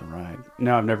 the ride.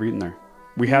 No, I've never eaten there.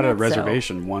 We had a That's so.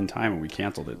 reservation one time and we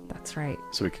canceled it That's right.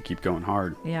 so we could keep going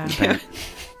hard. Yeah.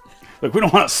 Look, we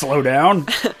don't want to slow down.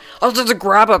 I'll just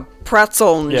grab a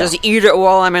pretzel and Yeah. just eat it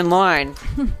while I'm in line.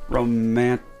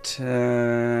 Romantic.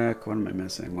 What am I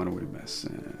missing? What are we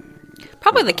missing?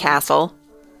 Probably the castle.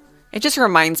 It just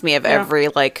reminds me of every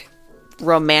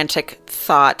romantic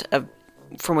thought of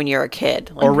from when you're a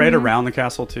kid. Like, Or right around the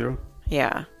castle too.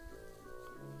 yeah.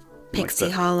 Pixie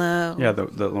the- Hollow. Yeah, the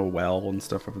little well and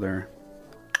stuff over there.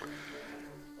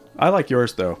 I like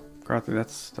yours though, Carthy.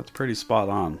 That's pretty spot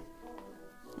on.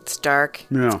 It's dark.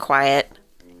 Yeah. It's quiet.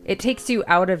 It takes you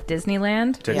out of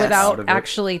Disneyland Takes you out without of it.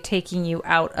 actually taking you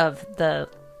out of the,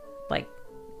 like,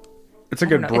 It's a I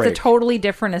good don't know, break. it's a totally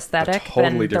different aesthetic totally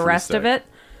than the different rest of aesthetic.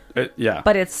 it, Yeah.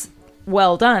 but it's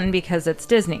well done because it's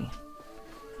Disney.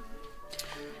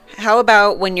 How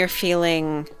about when you're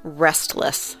feeling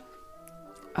restless?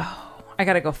 I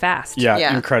gotta go fast. yeah,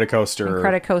 Yeah. Incredicoaster,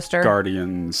 Incredicoaster.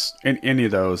 Guardians, in any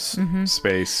of those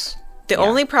space. The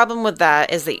only problem with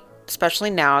that is that, especially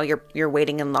now, you're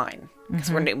waiting in line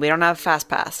because we don't have a fast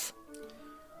pass.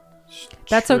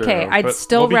 That's True, okay. I'd but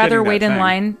still we'll be rather getting that wait in thing.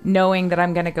 line knowing that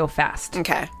I'm gonna go fast.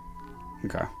 Okay.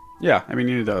 Okay. Yeah, I mean,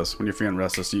 any of those. When you're feeling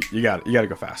restless, you got to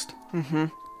go fast. How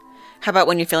about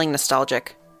when you're feeling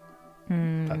nostalgic?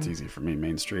 That's easy for me.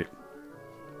 Main Street.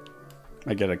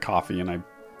 I get a coffee and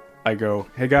I go,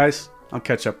 hey guys, I'll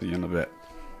catch up at the end of it.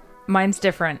 Mine's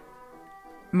different.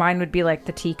 Mine would be like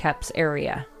the teacups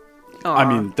area, I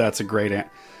mean, that's a great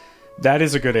that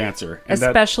is a good answer. And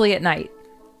especially at night.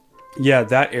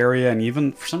 that area, and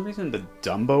even for some reason the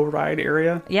Dumbo ride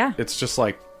area. Yeah. It's just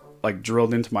like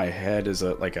drilled into my head as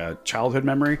a childhood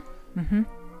memory.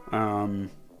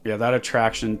 Yeah, that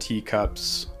attraction,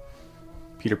 teacups,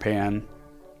 Peter Pan,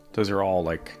 those are all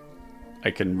I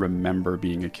can remember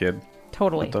being a kid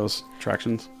Totally. at those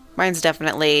attractions. Mine's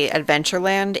definitely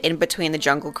Adventureland, in between the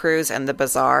Jungle Cruise and the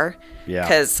Bazaar. Yeah.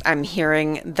 Because I'm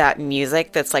hearing that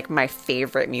music that's like my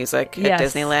favorite music Yes. at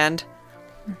Disneyland.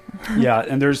 Yeah,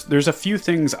 and there's a few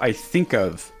things I think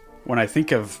of when I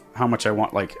think of how much I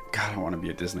want, God, I want to be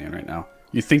at Disneyland right now.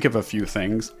 You think of a few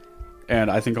things, and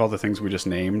I think all the things we just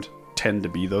named tend to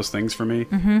be those things for me.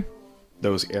 Mm-hmm.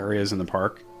 Those areas in the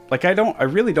park. I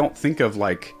really don't think of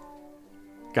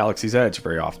Galaxy's Edge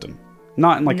very often.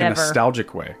 Not in a Never.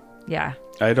 nostalgic way. Yeah.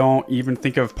 I don't even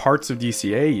think of parts of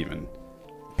DCA even.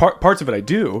 Parts of it I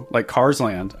do, like Cars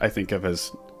Land, I think of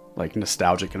as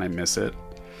nostalgic and I miss it.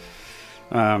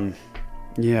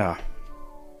 Yeah.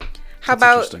 How That's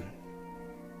about interesting.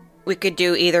 we could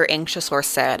do either anxious or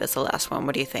sad as the last one?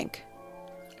 What do you think?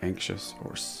 Anxious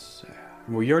or sad?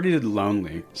 Well, you already did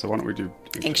lonely, so why don't we do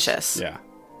Anxious. Yeah.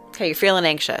 Okay, you're feeling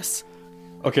anxious.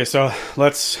 Okay, so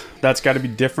that's got to be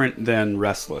different than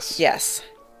restless. Yes.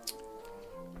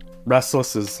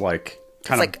 Restless is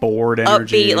kind It's of bored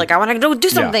energy. Upbeat, I want to go do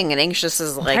something. And anxious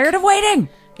is Tired of waiting.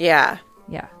 yeah,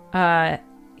 Yeah.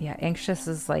 Yeah. Anxious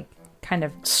is kind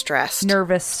of stressed.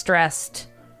 nervous, stressed.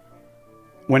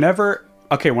 when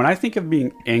I think of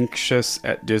being anxious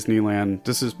at Disneyland,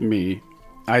 this is me.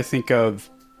 I think of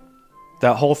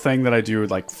that whole thing that I do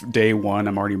day one.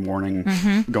 I'm already mourning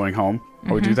going home.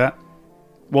 I would do that.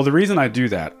 Well, the reason I do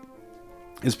that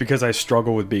is because I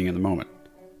struggle with being in the moment.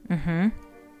 Mm-hmm.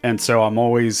 And so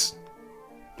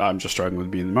I'm just struggling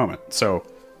with being in the moment. So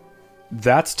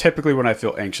that's typically when I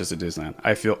feel anxious at Disneyland.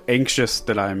 I feel anxious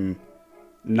that I'm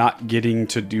not getting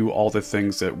to do all the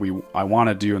things that I want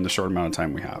to do in the short amount of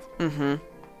time we have. Mm-hmm.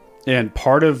 And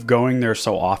part of going there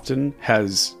so often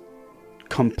has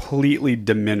completely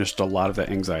diminished a lot of the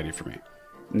anxiety for me.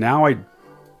 Now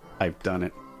I've done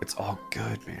it. It's all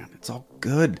good, man. It's all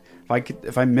good.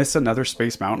 If I miss another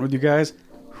Space Mountain with you guys,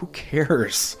 who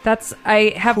cares?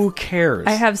 Who cares?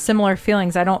 I have similar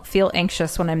feelings. I don't feel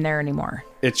anxious when I'm there anymore.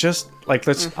 It's just like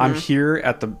I'm here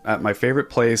at my favorite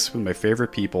place with my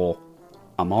favorite people.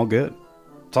 I'm all good.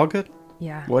 It's all good.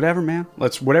 Yeah. Whatever, man.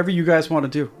 Whatever you guys want to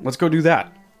do. Let's go do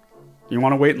that. You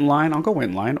want to wait in line? I'll go wait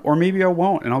in line. Or maybe I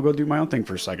won't, and I'll go do my own thing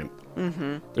for a second.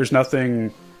 Mm-hmm. There's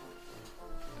nothing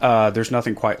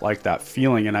quite like that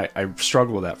feeling, and I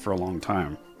struggled with that for a long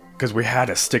time. Because we had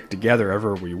to stick together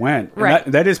everywhere we went. And right.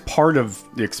 that is part of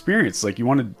the experience. Like, you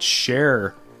want to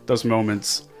share those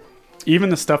moments.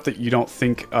 Even the stuff that you don't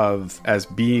think of as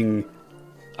being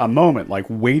a moment. Like,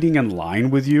 waiting in line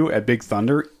with you at Big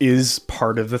Thunder is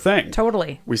part of the thing.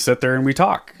 Totally. We sit there and we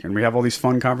talk. And we have all these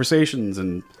fun conversations.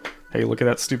 And, hey, look at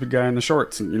that stupid guy in the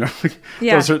shorts. And, you know,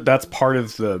 yeah. That's part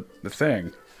of the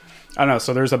thing. I don't know.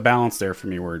 So there's a balance there for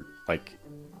me where, like,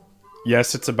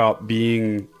 yes, it's about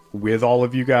being with all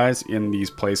of you guys in these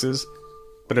places,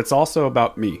 but it's also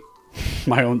about me,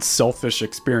 my own selfish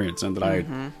experience, and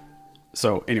that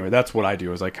so anyway, that's what I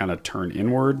do is I kind of turn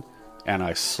inward and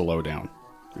I slow down,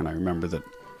 and I remember that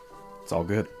it's all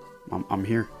good. I'm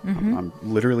here. I'm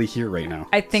literally here right now.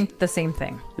 I think the same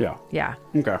thing. Yeah.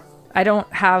 Okay. I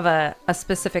don't have a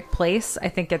specific place. I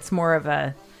think it's more of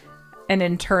an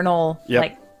internal,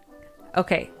 like,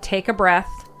 okay, take a breath.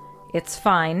 It's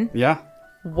fine. Yeah.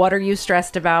 What are you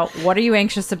stressed about? What are you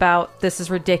anxious about? This is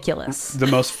ridiculous. The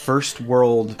most first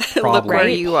world problem Look where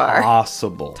you are.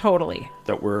 possible. Totally.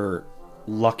 That we're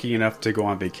lucky enough to go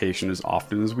on vacation as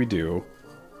often as we do.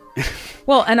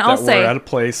 Well, and I'll say we're at a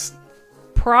place.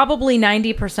 Probably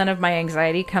 90% of my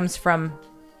anxiety comes from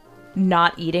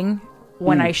not eating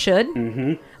when I should.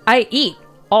 Mm-hmm. I eat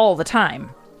all the time,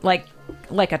 like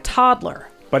a toddler.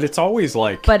 But it's always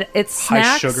like it's snacks.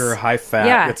 High sugar, high fat.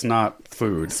 Yeah. It's not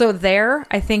food. So there,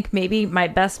 I think maybe my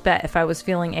best bet if I was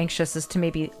feeling anxious is to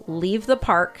maybe leave the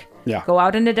park, go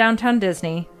out into downtown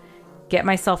Disney, get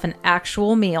myself an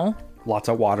actual meal. Lots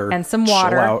of water. And some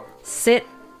water. Sit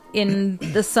in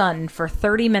the sun for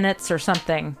 30 minutes or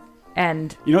something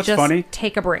and you know what's funny?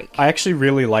 Take a break. I actually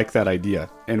really like that idea.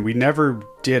 And we never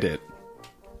did it.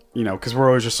 You know, because we're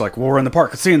always just like, well, we're in the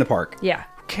park. Let's stay in the park. Yeah.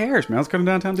 Cares, man? Let's go to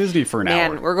downtown Disney for an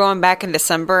hour. Man, we're going back in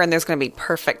December, and there's going to be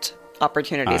perfect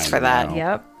opportunities for that.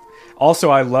 Yep. Also,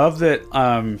 I love that.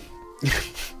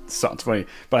 Sounds funny,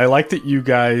 but I like that you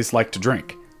guys like to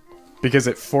drink because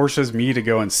it forces me to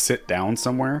go and sit down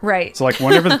somewhere. Right. So, like,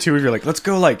 whenever the two of you are like, let's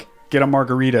go, like, get a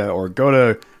margarita or go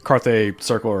to Carthay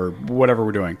Circle or whatever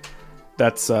we're doing.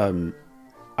 That's I'm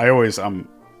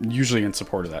usually in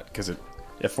support of that because it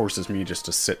forces me just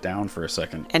to sit down for a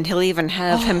second. And he'll even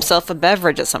have himself a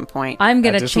beverage at some point. I'm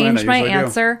going to change my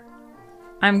answer.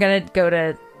 I'm going to go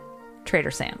to Trader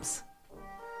Sam's.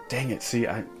 Dang it. See,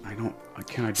 I can't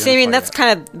identify. See, I mean, that's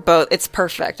kind of both. It's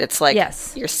perfect. It's like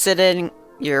yes. You're sitting,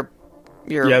 you're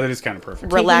yeah, that is kind of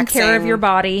perfect. Relaxing. Taking care of your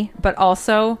body, but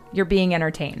also you're being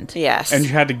entertained. Yes. And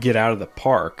you had to get out of the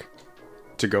park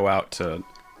to go out to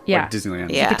like,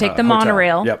 Disneyland. Yeah. You could take the hotel.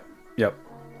 monorail. Yep.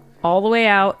 All the way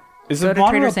out. Is the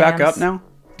monorail back up now?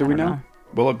 Do we know?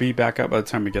 Will it be back up by the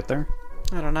time we get there?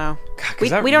 I don't know.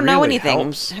 God, we don't know really anything.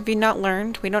 helps. Have you not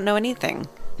learned? We don't know anything.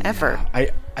 Ever. Yeah,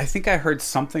 I think I heard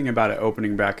something about it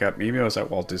opening back up. Maybe I was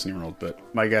at Walt Disney World, but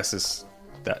my guess is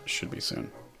that should be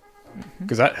soon.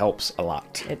 Because that helps a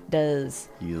lot. It does.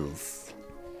 Yes.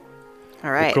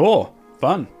 All right. Well, cool.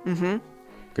 Fun. Mm-hmm.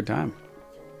 Good time.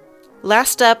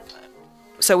 Last up,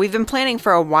 so we've been planning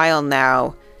for a while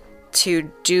now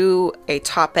to do a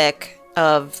topic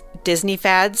of Disney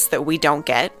fads that we don't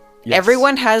get. Yes.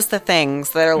 Everyone has the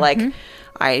things that are like,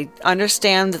 I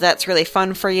understand that that's really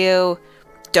fun for you.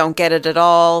 Don't get it at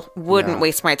all. Wouldn't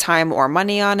waste my time or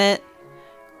money on it.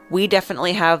 We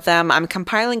definitely have them. I'm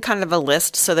compiling kind of a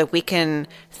list so that we can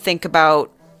think about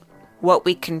what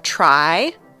we can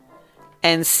try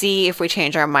and see if we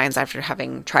change our minds after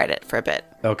having tried it for a bit.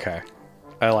 Okay.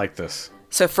 I like this.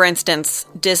 So, for instance,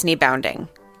 Disney bounding.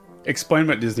 Explain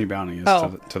what Disney bounding is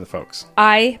to the folks.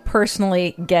 I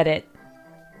personally get it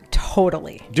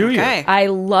totally. Do you? I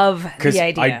love the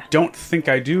idea. I don't think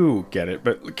I do get it,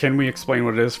 but can we explain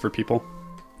what it is for people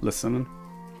listening?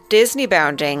 Disney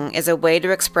bounding is a way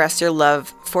to express your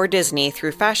love for Disney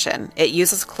through fashion. It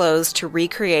uses clothes to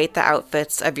recreate the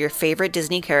outfits of your favorite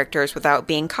Disney characters without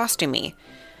being costumey.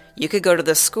 You could go to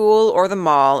the school or the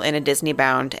mall in a Disney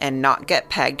bound and not get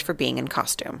pegged for being in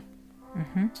costume.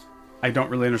 I don't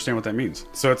really understand what that means.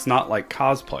 So it's not like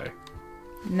cosplay.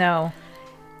 No.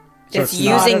 So It's it's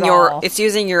not using at all. it's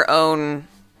using your own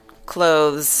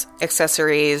clothes,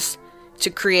 accessories to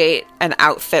create an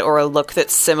outfit or a look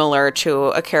that's similar to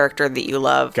a character that you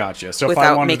love. Gotcha. So if I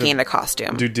without wanted making to it a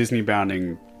costume. do Disney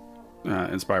bounding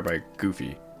inspired by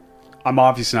Goofy, I'm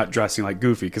obviously not dressing like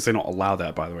Goofy because they don't allow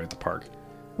that, by the way, at the park.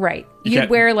 Right. You You'd can't-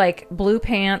 wear like blue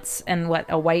pants and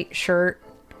a white shirt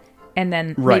and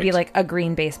then maybe Right. like a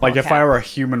green baseball Like if cap. I were a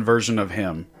human version of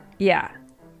him. Yeah.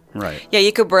 Right. Yeah,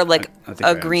 you could wear like I think a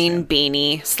I green understand.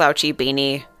 beanie, slouchy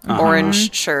beanie,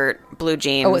 orange shirt, blue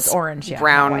jeans. Oh, it's orange, yeah, not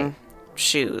Brown white.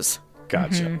 shoes.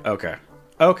 Gotcha. Mm-hmm. Okay.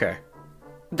 Okay.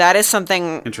 That is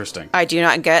something Interesting. I do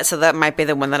not get, so that might be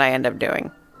the one that I end up doing.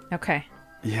 Okay.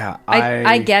 Yeah.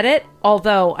 I get it,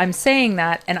 although I'm saying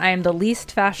that and I am the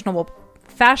least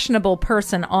fashionable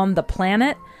person on the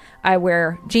planet. I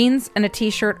wear jeans and a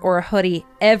t-shirt or a hoodie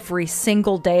every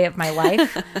single day of my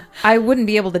life. I wouldn't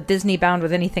be able to Disney bound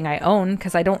with anything I own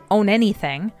because I don't own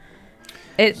anything.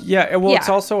 Yeah. Well, it's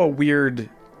Yeah. also a weird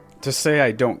to say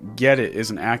I don't get it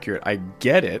isn't accurate. I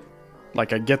get it.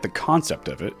 Like I get the concept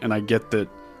of it, and I get that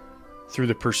through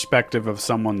the perspective of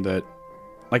someone that,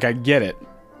 like, I get it,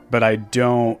 but I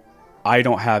don't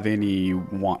have any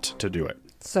want to do it.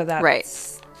 So that's Right.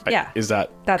 yeah. Is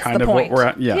that That's kind the of point. what we're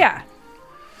at? Yeah. Yeah.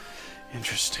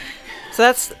 Interesting.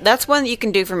 So that's one that you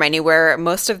can do from anywhere.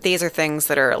 Most of these are things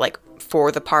that are like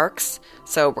for the parks,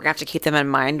 so we're gonna have to keep them in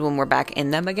mind when we're back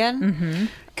in them again.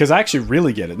 Because I actually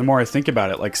really get it. The more I think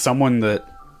about it, like someone that,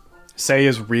 say,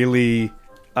 is really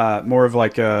more of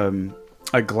like a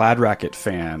Glad Racket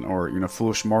fan or,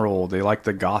 Foolish Mortal, they like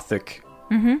the gothic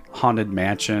haunted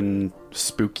mansion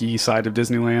spooky side of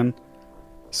Disneyland.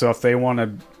 So if they want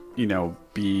to,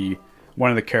 be one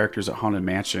of the characters at Haunted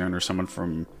Mansion or someone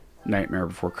from Nightmare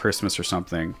Before Christmas or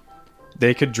something,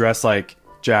 they could dress like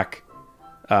Jack,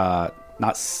 not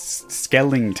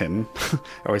Skellington. I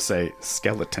always say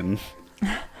skeleton.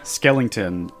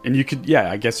 Skellington. And you could,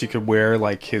 I guess you could wear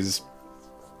like his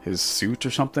suit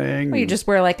or something. Well, you just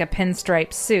wear like a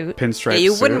pinstripe suit. Pinstripe Yeah,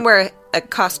 you suit. wouldn't wear a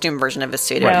costume version of a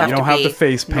suit. It would Right, have you to don't have be the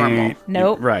face normal. paint.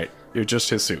 Nope. Right. You're just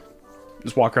his suit.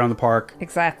 Just walk around the park.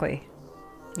 Exactly.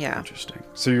 Yeah. Interesting.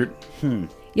 So you're,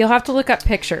 You'll have to look up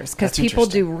pictures because That's people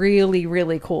do interesting. really,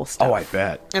 really cool stuff. Oh, I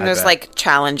bet. And I there's bet. like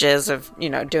challenges of,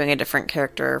 doing a different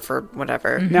character for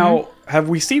whatever. Now, have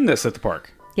we seen this at the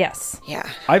park? Yes. Yeah.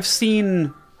 I've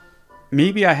seen,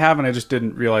 maybe I haven't, I just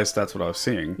didn't realize that's what I was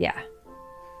seeing. Yeah.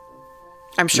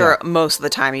 I'm sure most of the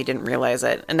time you didn't realize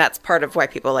it. And that's part of why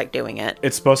people like doing it.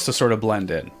 It's supposed to sort of blend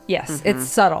in. Yes. It's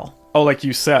subtle. Oh, like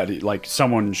you said, like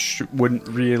someone wouldn't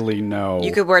really know.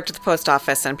 You could wear it to the post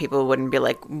office and people wouldn't be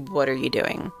like, what are you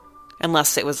doing?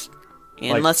 Unless it was...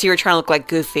 Unless you were trying to look like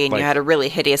Goofy and like- you had a really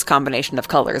hideous combination of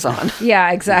colors on.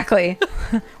 Yeah, exactly.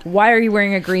 Why are you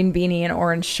wearing a green beanie and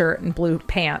orange shirt and blue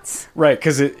pants? Right,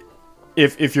 because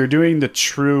if you're doing the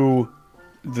true,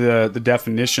 the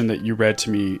definition that you read to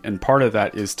me, and part of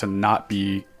that is to not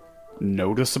be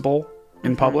noticeable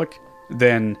in public,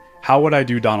 then how would I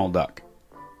do Donald Duck?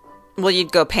 Well,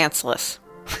 you'd go pantsless.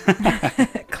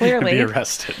 Clearly. Be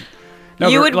arrested. No,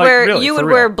 you but, would like, wear really, you for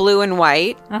would wear real. blue and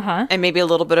white Uh-huh. and maybe a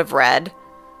little bit of red.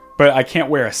 But I can't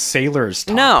wear a sailor's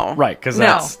top. No. Right, because No.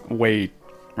 that's way...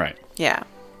 Right. Yeah.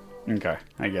 Okay,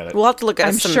 I get it. We'll have to look at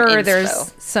I'm some sure inspo.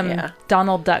 there's some Yeah.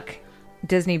 Donald Duck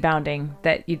Disney bounding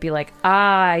that you'd be like,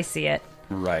 I see it.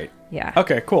 Right. Yeah.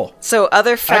 Okay, cool. So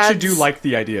other I fads... actually do like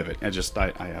the idea of it.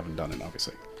 I haven't done it,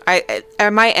 obviously. I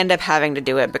might end up having to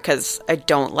do it because I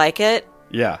don't like it.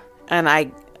 Yeah. And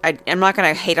I'm not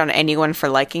going to hate on anyone for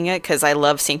liking it because I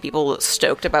love seeing people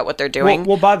stoked about what they're doing.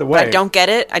 Well, by the way... But I don't get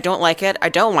it. I don't like it. I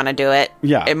don't want to do it.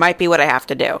 Yeah. It might be what I have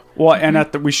to do. Well, and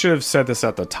we should have said this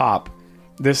at the top.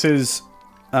 This is,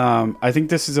 I think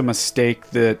this is a mistake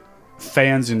that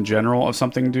fans in general of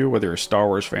something do, whether you're a Star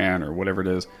Wars fan or whatever it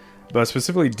is, but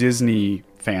specifically Disney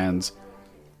fans.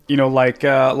 Like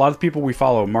a lot of people we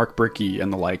follow, Mark Brickey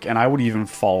and the like, and I would even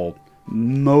fall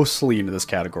mostly into this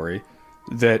category,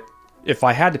 that if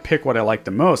I had to pick what I like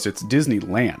the most, it's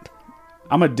Disneyland.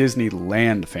 I'm a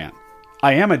Disneyland fan.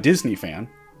 I am a Disney fan,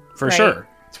 for Right. sure.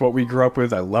 It's what we grew up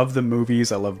with. I love the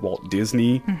movies. I love Walt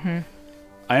Disney.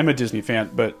 I am a Disney fan,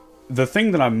 but the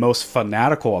thing that I'm most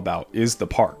fanatical about is the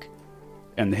park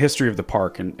and the history of the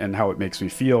park and how it makes me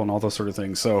feel and all those sort of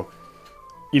things. So,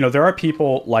 there are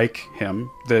people like him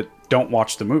that don't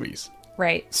watch the movies.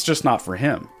 Right. It's just not for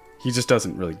him. He just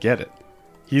doesn't really get it.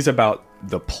 He's about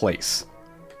the place,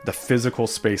 the physical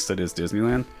space that is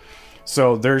Disneyland.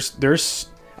 So there's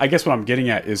I guess what I'm getting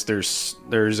at is there's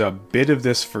a bit of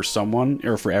this for someone,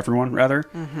 or for everyone rather,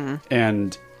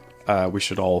 and we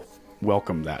should all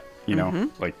welcome that. You know,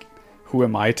 like, who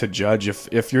am I to judge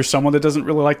if you're someone that doesn't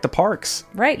you like the parks?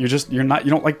 Right. You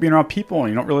don't like being around people, and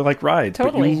you don't really like rides.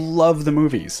 Totally. But you love the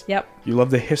movies. Yep. You love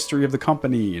the history of the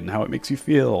company and how it makes you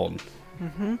feel.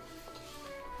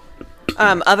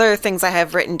 Other things I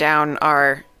have written down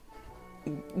are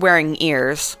wearing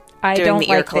ears. I doing don't the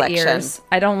ear like collection. the ears.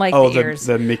 I don't like Oh, the ears.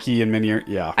 the Mickey and Minnie ear.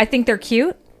 Yeah. I think they're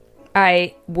cute.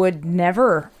 I would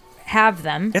never have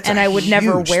them, and I would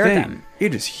never huge wear thing. them.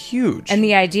 It is huge. And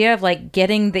the idea of like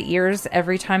getting the ears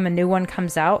every time a new one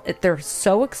comes out, they're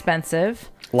so expensive.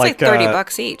 like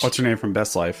 $30 each. What's her name from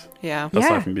Best Life? Yeah. Best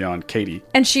Yeah. Life and Beyond, Katie.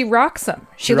 And she rocks them.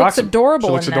 She rocks looks them. adorable.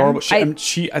 She looks in adorable.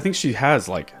 Them. I think she has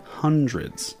like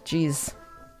hundreds. Jeez.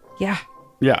 Yeah.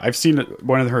 Yeah, I've seen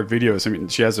one of her videos. I mean,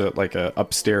 she has a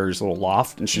upstairs little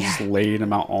loft, and she's just laying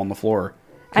them out on the floor.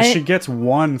 Because she gets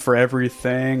one for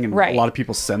everything, and Right. a lot of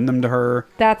people send them to her.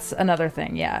 That's another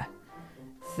thing. Yeah.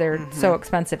 They're so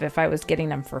expensive. If I was getting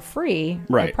them for free,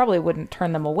 I Right. probably wouldn't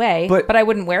turn them away. But- But I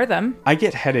wouldn't wear them. I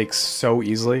get headaches so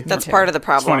easily. That's part of the It's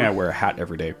problem. funny I wear a hat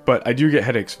every day, but I do get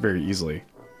headaches very easily.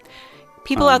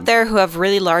 People out there who have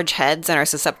really large heads and are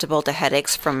susceptible to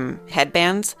headaches from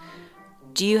headbands,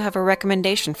 do you have a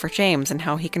recommendation for James and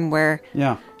how he can wear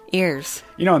Yeah. ears?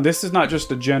 You know, and this is not just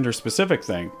a gender specific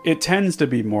thing. It tends to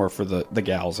be more for the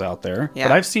gals out there. Yeah.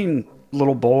 But I've seen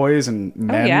little boys and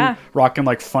men yeah. rocking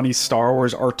like funny Star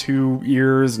Wars R2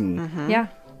 ears, and Yeah.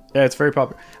 yeah, it's very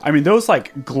popular. I mean, those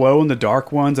like glow in the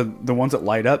dark ones and the ones that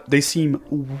light up, they seem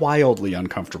wildly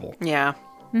uncomfortable. Yeah.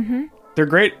 They're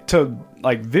great to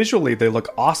like visually, they look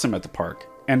awesome at the park.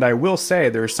 And I will say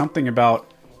there's something about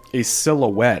a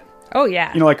silhouette. Oh,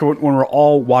 yeah. You know, like when we're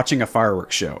all watching a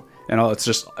fireworks show, and it's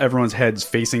just everyone's heads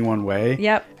facing one way.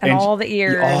 Yep, and all the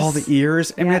ears. All the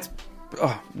ears. I mean, Yeah. it's...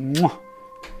 mwah.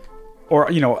 Or,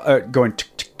 you know, going tick,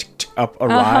 tick, tick, tick, up a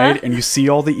ride, and you see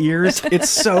all the ears. It's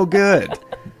so good.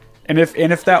 And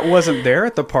if that wasn't there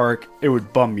at the park, it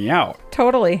would bum me out.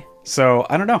 Totally. So,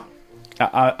 I don't know.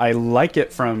 I like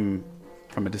it from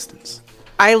a distance.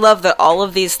 I love that all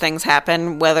of these things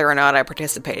happen whether or not I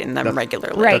participate in them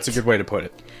regularly. Right. That's a good way to put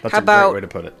it. That's How a great about way to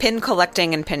put it. pin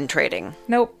collecting and pin trading?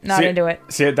 Nope, not See- into it.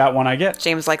 See, that one I get.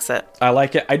 James likes it. I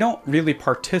like it. I don't really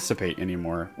participate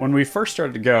anymore. When we first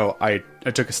started to go, I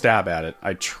took a stab at it.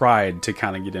 I tried to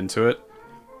kind of get into it.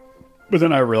 But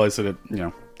then I realized that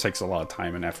it, takes a lot of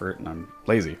time and effort, and I'm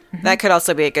lazy. That could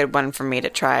also be a good one for me to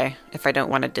try if I don't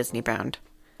want a Disney bound.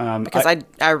 Because I-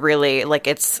 I really,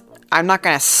 I'm not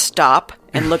going to stop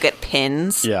and look at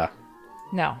pins. Yeah.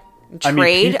 No. I mean,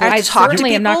 Trade. people- I've I talked to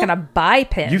certainly am not people. going to buy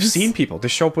pins. You've seen people. They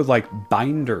show up with, like,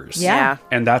 binders. Yeah.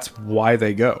 And that's why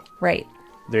they go. Right.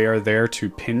 They are there to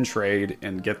pin trade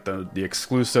and get the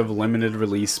exclusive limited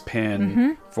release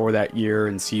pin for that year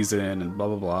and season and blah,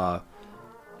 blah, blah.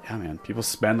 Yeah, man. People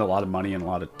spend a lot of money and a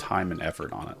lot of time and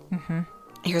effort on it.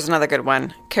 Here's another good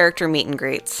one. Character meet and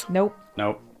greets. Nope.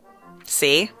 Nope.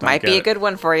 See? Might get be a it. good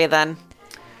one for you then.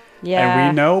 Yeah. And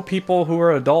we know people who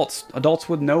are adults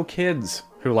with no kids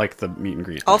who like the meet and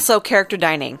greet thing. Also, character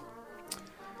dining.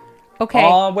 Okay.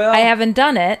 well- I haven't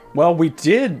done it. Well, we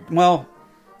did. Well,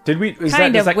 did we? Does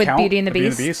Kind that of with count? Beauty and the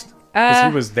Beast. Because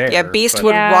he was there. Yeah, Beast but-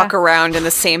 would Yeah. walk around in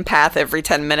the same path every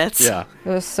 10 minutes. Yeah, It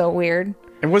was so weird.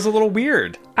 it was a little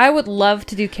weird. I would love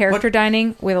to do character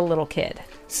dining with a little kid.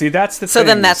 See, that's the So thing.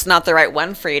 then that's not the right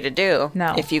one for you to do.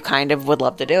 No. If you kind of would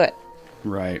love to do it.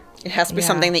 right. It has to be Yeah.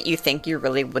 something that you think you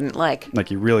really wouldn't like. Like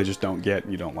you really just don't get.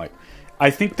 And you don't like. I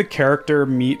think the character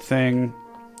meet thing.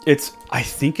 I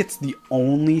think it's the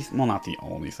only. Well, not the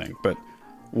only thing, but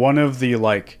one of the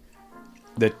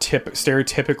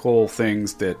stereotypical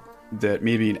things that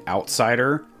maybe an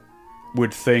outsider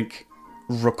would think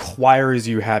requires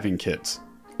you having kids,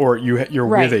 or you're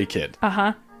Right. with a kid.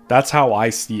 Uh-huh. That's how I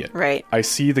see it. Right. I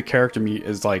see the character meet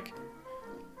as like,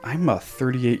 I'm a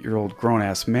 38-year-old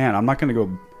grown-ass man. I'm not going to go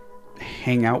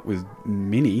hang out with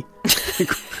Minnie.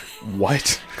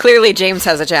 What? Clearly, James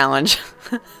has a challenge.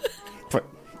 But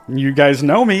you guys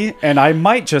know me, and I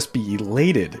might just be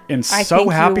elated and I so think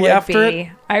you happy would after be. it.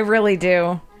 I really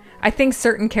do. I think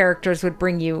certain characters would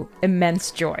bring you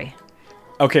immense joy.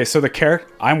 Okay, so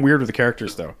I'm weird with the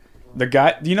characters, though. The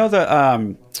guy, you know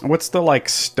the, what's the,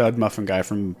 stud muffin guy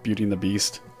from Beauty and the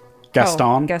Beast?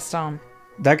 Gaston? Oh, Gaston.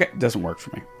 That guy doesn't work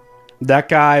for me. That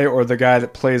guy or the guy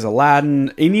that plays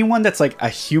Aladdin, anyone that's like a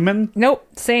human, Nope.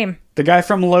 Same. The guy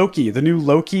from Loki, the new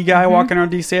Loki guy walking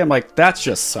around DC. I'm like, that's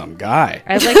just some guy.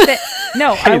 I like that.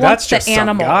 No, Hey, I want that's the just some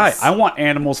animals. guy. I want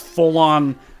animals full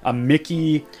on a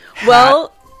Mickey. Hat.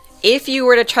 Well, if you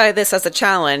were to try this as a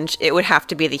challenge, it would have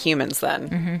to be the humans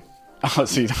then. Oh,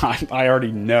 see, I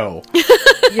already know.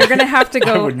 You're gonna have to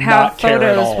go would have not care at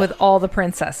photos all. with all the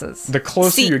princesses. The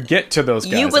closer See, you get to those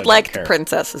guys, You I would don't like the care.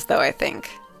 princesses, though, I think.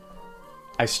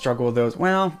 I struggle with those.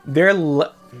 Well, they're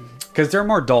because they're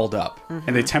more dolled up,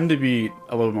 and they tend to be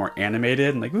a little more animated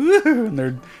and like, woo,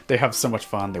 and they have so much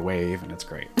fun. They wave, and it's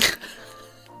great.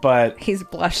 But He's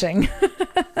blushing.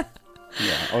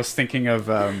 yeah, I was thinking of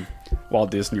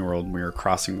Walt Disney World when we were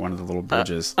crossing one of the little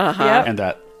bridges, Yep. and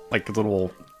that like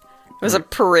little It was a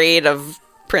parade of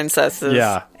princesses.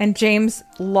 yeah. And James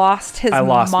lost his I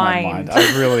lost mind. my mind.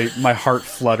 I really, my heart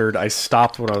fluttered. I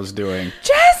stopped what I was doing.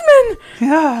 Jasmine!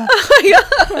 Yeah.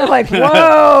 We're like,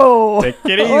 whoa! Take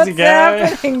it easy, What's guy.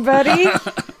 happening, buddy?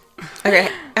 Okay,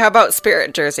 how about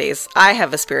spirit jerseys? I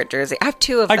have a spirit jersey. I have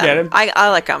two of I them. get it. I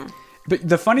like them. But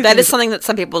the funny That thing is something that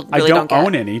some people I really don't get.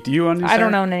 own any. Do you own any? I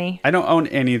don't Sarah? own any. I don't own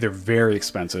any. They're very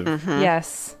expensive.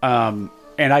 Yes. And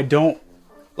I don't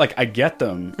like. I get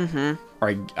them,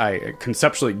 or I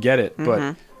conceptually get it,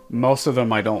 but most of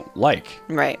them I don't like.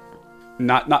 Right,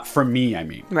 Not for me. I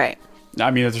mean, right. I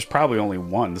mean, there's probably only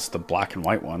one. This is the black and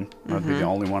white one. That'd be the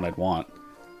only one I'd want.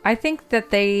 I think that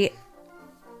they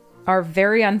are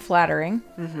very unflattering.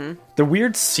 The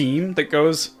weird seam that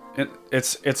goes.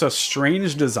 It's a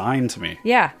strange design to me.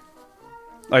 Yeah.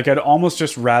 Like I'd almost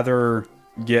just rather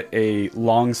get a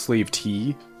long sleeve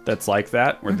tee that's like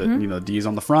that, where the the D's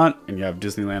on the front and you have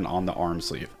Disneyland on the arm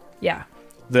sleeve. Yeah.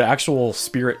 The actual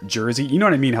Spirit jersey, you know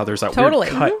what I mean? How there's that Totally.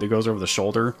 weird cut that goes over the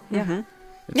shoulder. Yeah.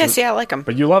 Yes, yeah, I like them.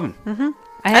 But you love them.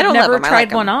 I have don't love never 'em, I tried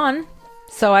like 'em. one on,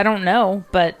 so I don't know,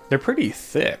 but They're pretty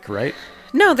thick, right?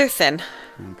 No, they're thin.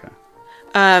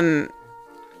 Okay.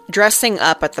 Dressing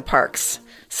up at the parks.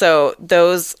 So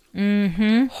those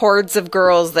hordes of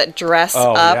girls that dress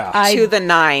Oh, up yeah. to I the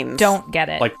nines. don't get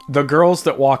it. Like the girls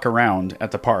that walk around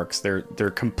at the parks, they're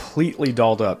completely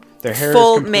dolled up. Their hair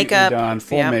Full is completely makeup. done,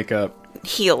 full Yep. makeup,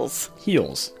 Heels.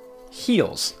 heels.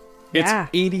 It's Yeah.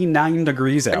 89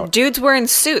 degrees out. Dudes wearing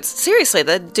suits. Seriously,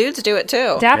 the dudes do it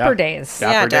too. Dapper Yeah. days.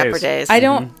 Yeah, Dapper Days. I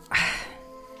don't.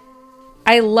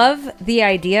 I love the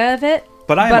idea of it,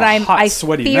 But I'm a hot, I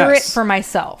sweaty fear mess. it for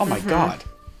myself. Oh my god.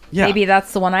 Yeah. Maybe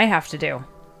that's the one I have to do.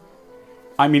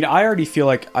 I mean, I already feel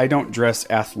like I don't dress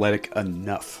athletic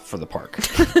enough for the park.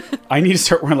 I need to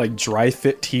start wearing like dry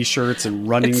fit t-shirts and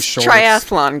running It's shorts.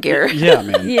 triathlon gear. Yeah,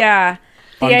 man. Yeah.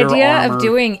 The Under idea Armour. of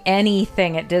doing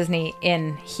anything at Disney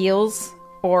in heels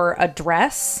or a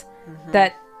dress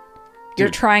that you're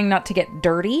Dude. trying not to get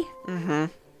dirty.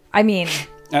 I mean,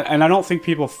 And I don't think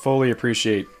people fully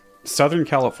appreciate Southern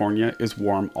California is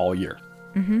warm all year.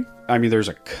 I mean, there's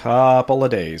a couple of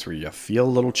days where you feel a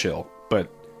little chill, but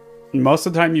most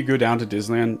of the time you go down to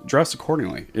Disneyland, dress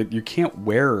accordingly. You can't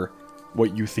wear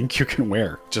what you think you can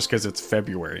wear just because it's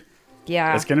February.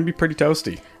 yeah. It's going to be pretty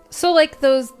toasty. So like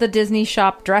the Disney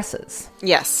shop dresses.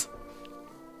 Yes.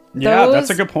 Yeah, Those- that's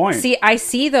a good point. See, I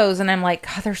see those and I'm like,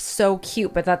 God, they're so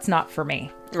cute, but that's not for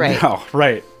me. Right. No,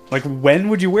 right. Like, when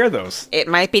would you wear those? It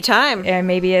might be time. And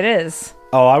maybe it is.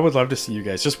 Oh, I would love to see you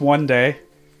guys. Just one day.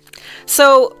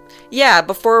 So, yeah,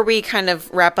 before we kind of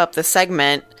wrap up the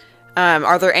segment,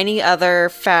 are there any other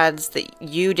fads that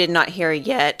you did not hear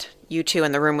yet, you two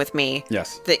in the room with me,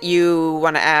 Yes. that you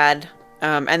want to add?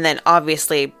 And then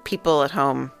obviously people at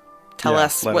home, tell Yeah,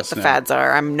 us let what us the know. fads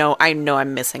are. I know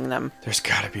I'm missing them. There's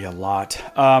got to be a lot.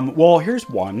 Well, here's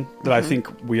one that I think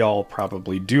we all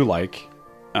probably do like.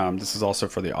 This is also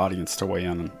for the audience to weigh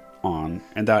in on,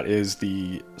 and that is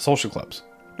the social clubs.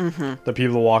 The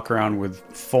people who walk around with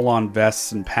full-on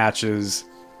vests and patches.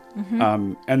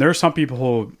 And there are some people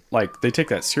who, like, they take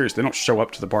that serious. They don't show up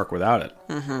to the park without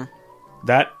it.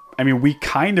 That, I mean, we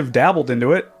kind of dabbled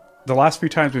into it. The last few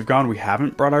times we've gone, we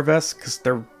haven't brought our vests because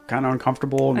they're kind of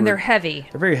uncomfortable. And they're we're- heavy.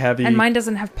 They're very heavy. And mine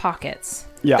doesn't have pockets.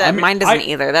 Yeah, Mine doesn't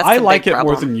either. That's I the like big it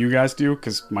more problem. than you guys do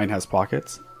because mine has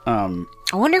pockets. I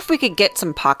wonder if we could get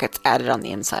some pockets added on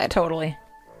the inside. Totally.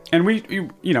 And we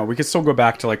could still go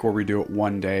back to like where we do it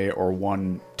one day or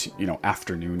one,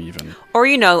 afternoon even. Or,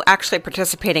 actually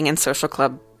participating in social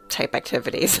club type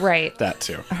activities. Right. That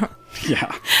too.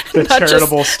 Yeah, the Not just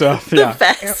charitable stuff. The Yeah,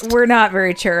 best. We're not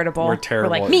very charitable. We're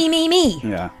terrible. We're like, me.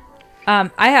 yeah.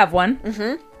 I have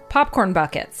one. Popcorn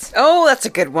buckets. Oh, that's a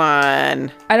good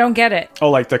one. I don't get it. Oh,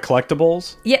 like the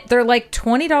collectibles. Yeah, they're like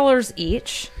 $20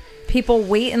 each. People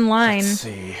wait in line. Let's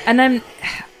see. And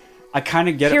I kind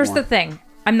of get here's it. the More. thing.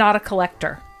 I'm not a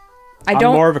collector. I I'm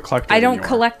don't more of a collector I than don't you are.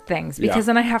 collect things because Yeah. Mm-hmm.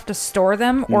 then I have to store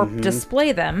them or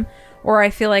display them, or I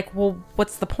feel like, well,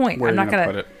 what's the point? Where I'm are not you gonna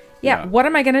gonna. put it? Yeah, Yeah. what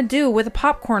am I gonna do with a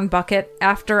popcorn bucket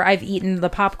after I've eaten the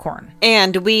popcorn?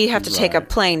 And we have to take a Right.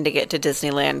 plane to get to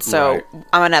Disneyland. So Right.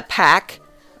 I'm going to pack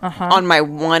Uh-huh. on my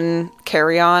one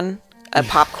carry-on a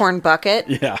popcorn bucket.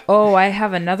 Yeah. Oh, I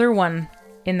have another one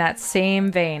in that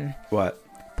same vein. What?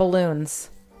 Balloons.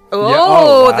 Oh,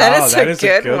 Yeah, wow, that is a is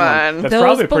good one. That's Those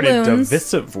probably a pretty balloons,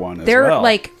 divisive one as They're well.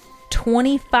 like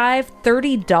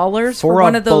 $25-$30 for for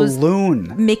one a of those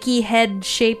balloon, Mickey head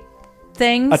shaped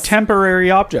things a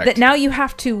temporary object. that now you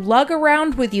have to lug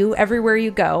around with you everywhere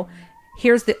you go.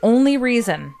 Here's the only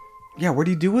reason. Yeah, what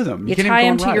do you do with them? You can't tie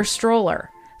even them go to on your rides. stroller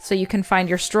so you can find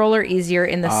your stroller easier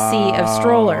in the sea of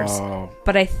strollers. Oh.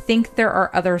 But I think there are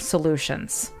other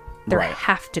solutions. There Right.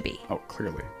 have to be. Oh,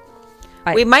 clearly.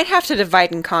 We might have to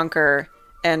divide and conquer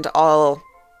and all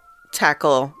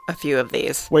tackle a few of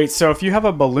these. Wait, so if you have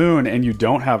a balloon and you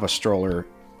don't have a stroller,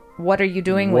 What are you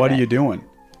doing with what it? are you doing?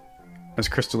 As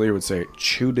Crystalia would say,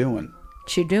 chew doing.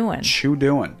 What you doing? Chew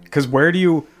doing. Because where do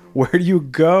you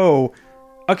go?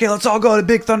 Okay, let's all go to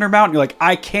Big Thunder Mountain. You're like,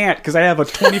 I can't because I have a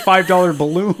 $25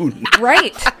 balloon.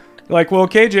 Right. You're like, well,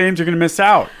 okay, James, you're gonna miss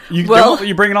out. You Well- don't.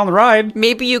 You bring it on the ride.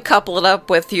 Maybe you couple it up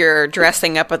with your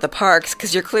dressing up at the parks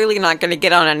because you're clearly not going to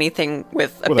get on anything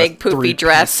with a With a big poofy three-piece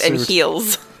dress and suit.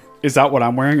 heels. Is that what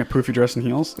I'm wearing? A poofy dress and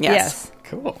heels? Yes.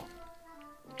 Cool.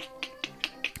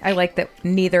 I like that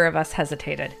neither of us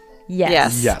hesitated. Yes.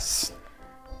 Yes.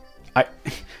 Yes.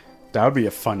 That would be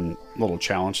a fun little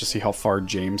challenge to see how far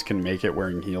James can make it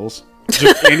wearing heels.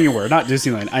 Just anywhere, not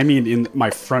Disneyland. I mean, in my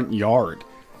front yard.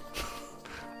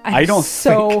 I'm I don't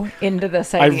so into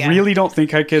this I idea. really don't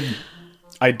think I could.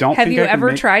 I don't. Have think you I could ever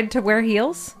make- tried to wear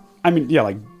heels? I mean, yeah,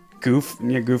 like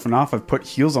goofing off. I've put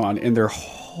heels on, and they're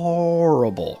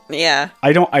horrible. Yeah.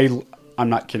 I'm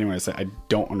not kidding when I say I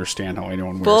don't understand how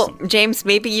anyone wears Well, them. James,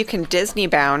 maybe you can Disney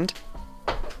bound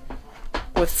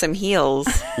with some heels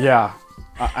Yeah,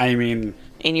 I mean,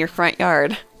 in your front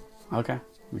yard. okay,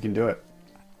 we can do it.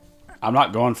 I'm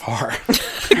not going far.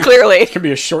 Clearly. It could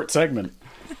be a short segment.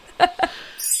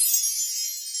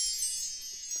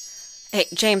 Hey,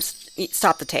 James,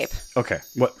 stop the tape. Okay,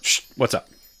 what's up?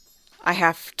 I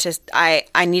have to. I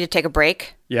need to take a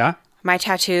break. Yeah. My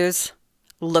tattoos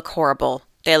look horrible.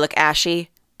 They look ashy.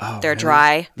 Oh, They're really?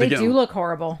 dry. They get- do look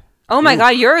horrible. Oh my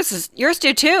god, yours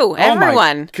do too. Oh my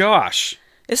Everyone. gosh.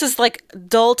 This is like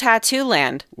dull tattoo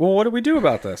land. Well, what do we do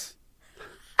about this?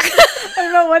 I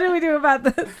don't know. What do we do about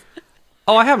this?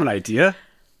 Oh, I have an idea.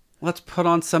 Let's put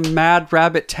on some Mad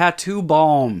Rabbit tattoo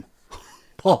balm.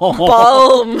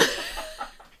 Balm.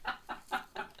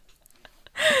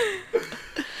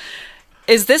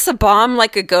 Is this a bomb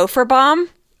like a gopher bomb?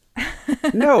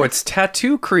 No, it's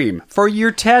tattoo cream for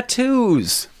your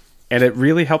tattoos. And it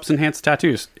really helps enhance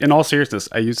tattoos. In all seriousness,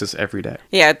 I use this every day.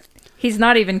 Yeah. He's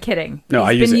not even kidding. No, He's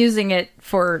I use been it. using it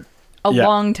for a Yeah.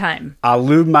 long time. I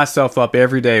lube myself up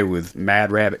every day with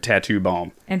Mad Rabbit tattoo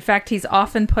balm. In fact, he's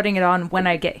often putting it on when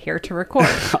I get here to record.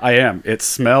 I am. It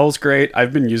smells great.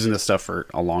 I've been using this stuff for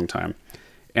a long time.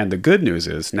 And the good news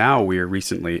is now we are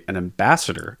recently an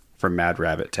ambassador for Mad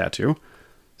Rabbit Tattoo.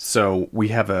 So we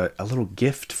have a little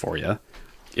gift for you.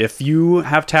 If you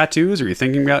have tattoos or you're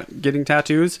thinking about getting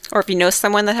tattoos, Or if you know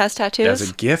someone that has tattoos. as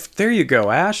a gift, there you go,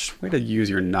 Ash. Way to use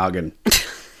your noggin.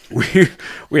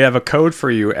 we have a code for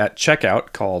you at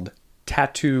checkout called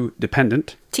Tattoo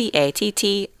Dependent.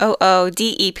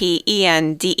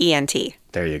 TATTOODEPENDENT.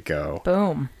 There you go.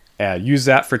 Boom. Use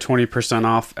that for 20%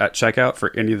 off at checkout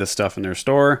for any of the stuff in their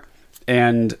store.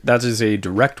 And that is a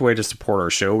direct way to support our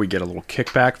show. We get a little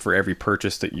kickback for every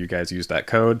purchase that you guys use that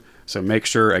code. So make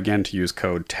sure, again, to use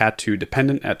code Tattoo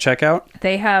Dependent at checkout.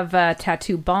 They have a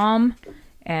tattoo balm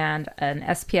and an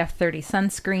SPF 30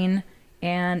 sunscreen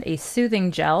and a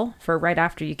soothing gel for right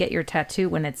after you get your tattoo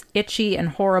when it's itchy and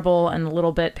horrible and a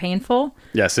little bit painful.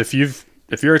 Yes, if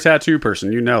you're a tattoo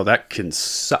person, you know that can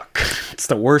suck. It's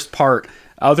the worst part.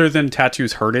 Other than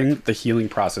tattoos hurting, the healing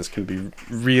process can be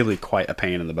really quite a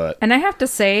pain in the butt. And I have to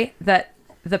say that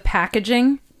the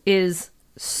packaging is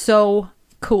so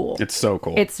cool. It's so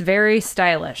cool. It's very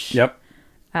stylish. Yep.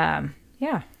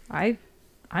 Yeah,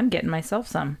 I'm getting myself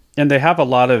some. And they have a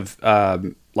lot of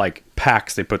like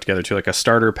packs they put together too, like a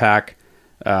starter pack,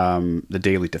 the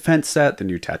daily defense set, the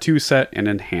new tattoo set, and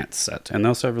enhanced set. And they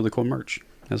also have really cool merch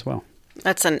as well.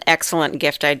 That's an excellent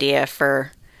gift idea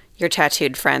for your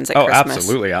tattooed friends at Oh, Christmas.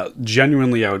 absolutely.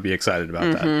 Genuinely, I would be excited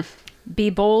about that. Be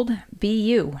bold, be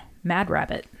you. Mad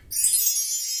Rabbit.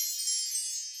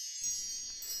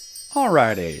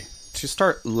 Alrighty. To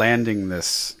start landing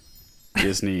this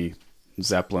Disney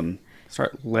Zeppelin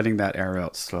Start letting that air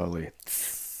out slowly.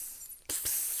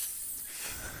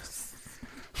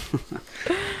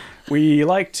 We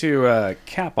like to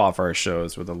cap off our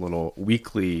shows with a little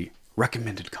weekly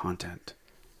recommended content.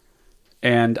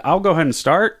 And I'll go ahead and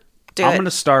start. I'm going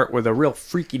to start with a real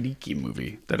freaky deaky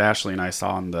movie that Ashley and I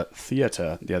saw in the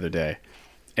theater the other day.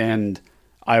 And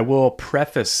I will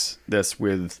preface this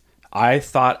with, I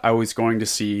thought I was going to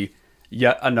see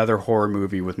yet another horror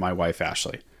movie with my wife,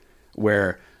 Ashley,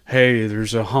 where, hey,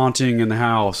 there's a haunting in the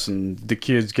house and the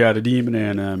kid's got a demon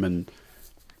in him, and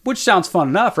which sounds fun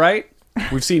enough, right?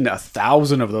 We've seen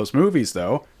 1,000 of those movies,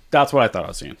 though. That's what I thought I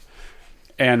was seeing.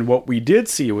 And what we did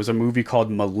see was a movie called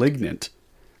Malignant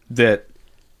that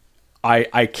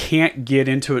I can't get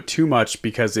into it too much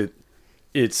because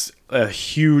it's a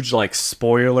huge like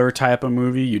spoiler type of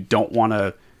movie. You don't want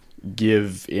to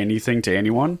give anything to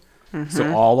anyone.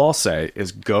 So all I'll say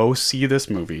is go see this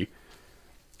movie.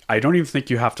 I don't even think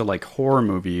you have to like horror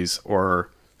movies or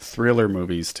thriller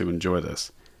movies to enjoy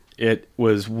this. It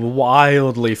was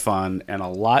wildly fun and a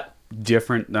lot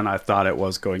different than I thought it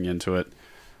was going into it.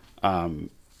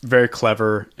 Very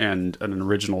clever and an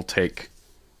original take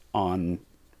on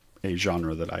a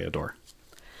genre that I adore.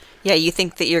 Yeah, you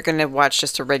think that you're going to watch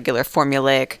just a regular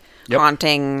formulaic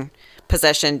haunting,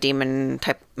 possession, demon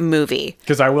type movie.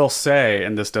 Because I will say,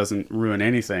 and this doesn't ruin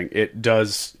anything, it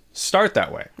does start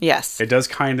that way. Yes. It does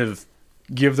kind of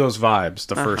give those vibes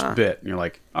the first bit. And you're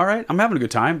like, all right, I'm having a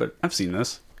good time, but I've seen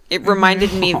this. It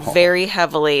reminded me very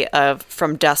heavily of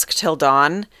From Dusk Till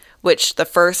Dawn, which the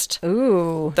first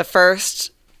Ooh.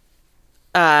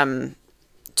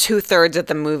 2/3 of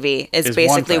the movie is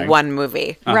basically one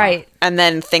movie. Right. And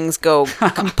then things go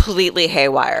completely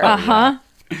haywire.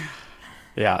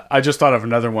 Yeah, I just thought of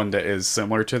another one that is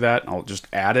similar to that. I'll just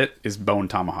add it, is Bone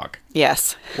Tomahawk.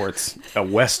 Yes. Where it's a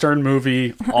Western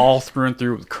movie all through and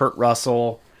through with Kurt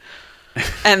Russell.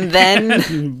 And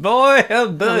then Boy, oh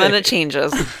boy. and then it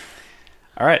changes.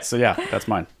 All right, so yeah, that's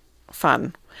mine.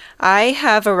 Fun. I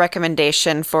have a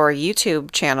recommendation for a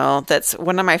YouTube channel that's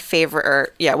one of my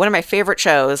favorite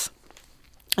shows,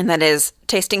 and that is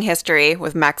Tasting History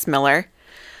with Max Miller.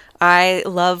 I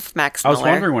love Max Miller. I was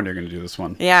wondering when you're going to do this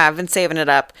one. Yeah, I've been saving it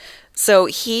up. So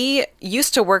he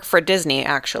used to work for Disney,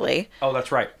 actually. Oh,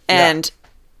 that's right. And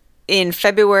in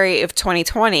February of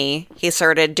 2020, he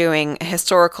started doing a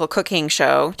historical cooking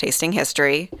show, Tasting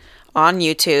History, on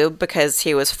YouTube because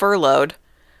he was furloughed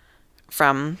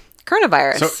from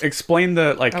coronavirus. So explain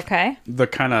the the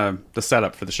kind of the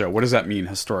setup for the show. What does that mean,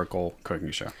 historical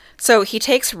cooking show? So he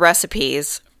takes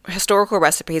historical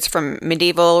recipes from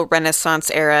medieval,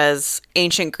 Renaissance eras,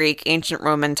 ancient Greek, ancient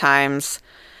Roman times,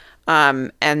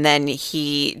 and then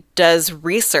he does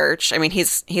research. I mean,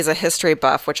 he's a history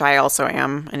buff, which I also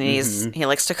am, and he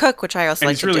likes to cook, which I also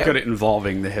like to do. And he's really good at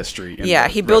involving the history. Yeah,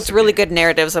 he builds really good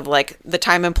narratives of like the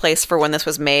time and place for when this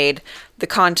was made, the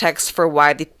context for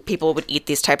why the people would eat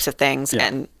these types of things,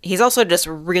 and he's also just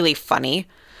really funny.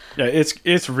 Yeah,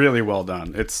 it's really well done.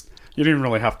 You don't even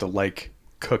really have to like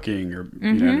cooking or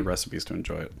any recipes to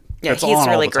enjoy it. Yeah, it's he's on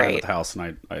really all the time great at the house,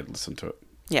 and I listen to it.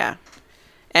 Yeah.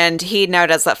 And he now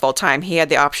does that full time. He had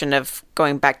the option of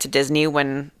going back to Disney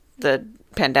when the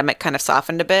pandemic kind of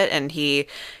softened a bit, and he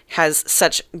has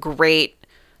such great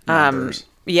numbers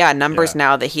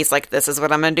now that he's like, this is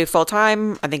what I'm going to do full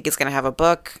time. I think he's going to have a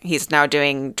book. He's now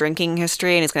doing drinking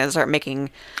history, and he's going to start making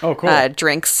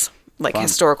drinks, like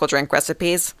historical drink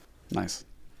recipes. Nice.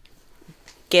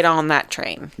 Get on that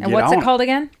train. And what's it called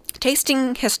again?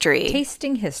 Tasting History.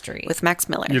 Tasting History. With Max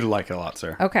Miller. You'd like it a lot,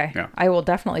 sir. Okay. Yeah. I will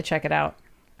definitely check it out,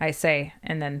 I say,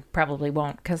 and then probably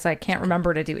won't because I can't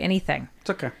remember to do anything.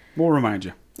 It's okay. We'll remind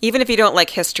you. Even if you don't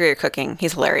like history or cooking,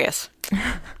 he's hilarious.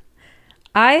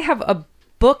 I have a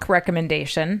book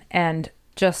recommendation, and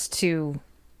just to,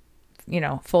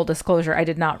 full disclosure, I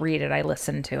did not read it. I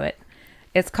listened to it.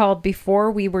 It's called Before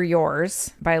We Were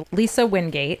Yours by Lisa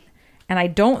Wingate, and I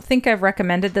don't think I've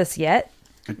recommended this yet.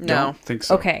 I don't think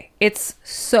so. Okay. It's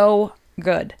so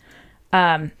good.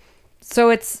 So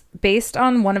it's based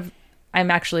on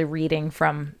I'm actually reading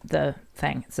from the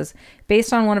thing. It says,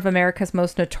 based on one of America's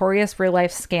most notorious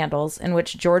real-life scandals in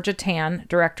which Georgia Tann,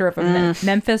 director of a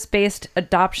Memphis-based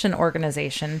adoption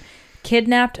organization,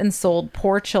 kidnapped and sold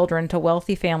poor children to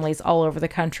wealthy families all over the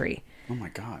country. Oh, my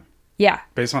God. Yeah.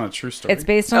 Based on a true story? It's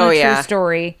based on a true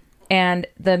story. And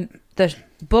the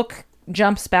book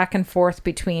jumps back and forth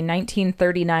between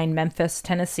 1939 Memphis,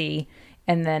 Tennessee,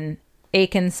 and then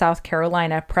Aiken, South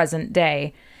Carolina, present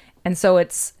day. And so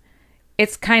it's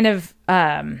kind of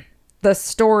the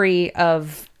story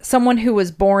of someone who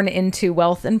was born into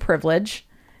wealth and privilege,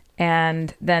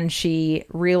 and then she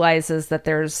realizes that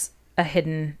there's a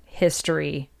hidden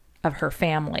history of her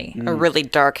family. A really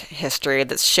dark history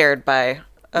that's shared by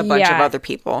a bunch of other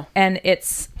people. And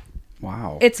it's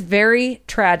Wow. it's very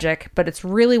tragic, but it's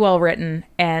really well written,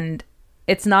 and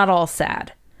it's not all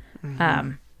sad.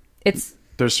 It's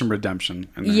There's some redemption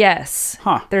in there. yes,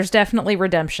 Huh. there's definitely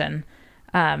redemption.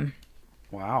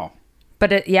 Wow.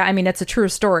 But it's a true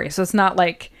story, so it's not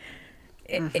like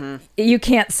you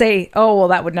can't say, "Oh, well,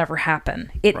 that would never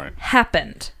happen." It Right.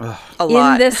 happened A in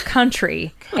lot. this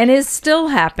country and is still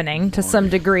happening to some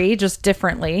degree, just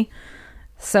differently.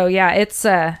 So yeah, it's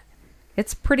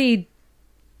pretty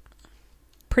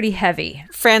heavy.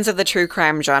 Fans of the true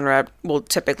crime genre will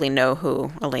typically know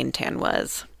who Elaine Tan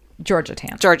was. Georgia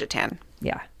Tan. Georgia Tan.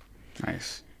 Yeah.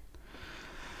 Nice.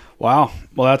 Wow.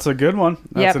 Well, that's a good one.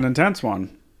 That's Yep. an intense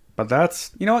one. But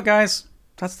that's, you know what, guys?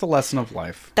 That's the lesson of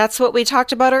life. That's what we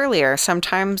talked about earlier.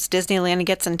 Sometimes Disneyland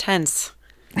gets intense.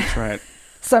 That's right.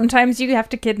 Sometimes you have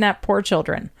to kidnap poor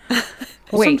children.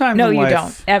 Wait, sometimes no, in you life-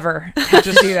 don't ever have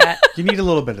to do that. You need a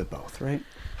little bit of both, right?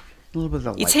 A little bit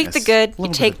of You take the lightness, good, a you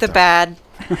little take bit the of bad,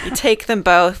 you take them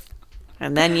both,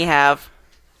 and then you have.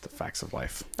 the facts of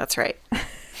life. That's right.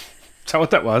 Is that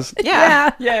what that was?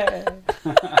 Yeah, Yeah.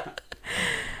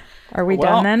 Are we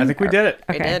Well, done then? I think we did it.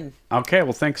 we did. Okay.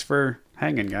 Well, thanks for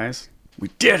hanging, guys. We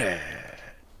did it.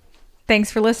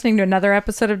 Thanks for listening to another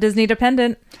episode of Disney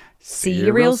Dependent. See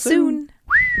you real soon.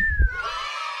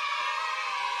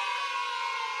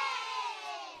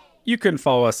 You can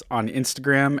follow us on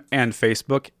Instagram and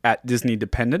Facebook at Disney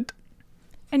Dependent.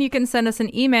 And you can send us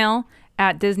an email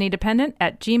at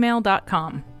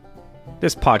disneydependent@gmail.com.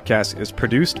 This podcast is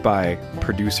produced by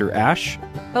producer Ash.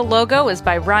 The logo is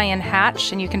by Ryan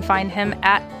Hatch, and you can find him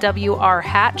at WR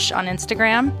Hatch on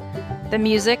Instagram. The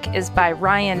music is by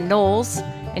Ryan Knowles,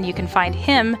 and you can find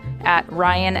him at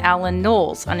Ryan Allen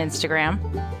Knowles on Instagram.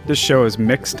 This show is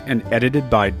mixed and edited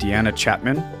by Deanna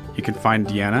Chapman. You can find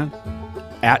Deanna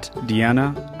at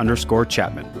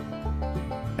Deanna_Chapman.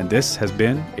 And this has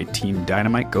been a Team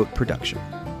Dynamite Goat production.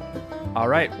 All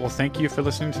right. Well, thank you for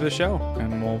listening to the show,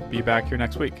 and we'll be back here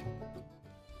next week.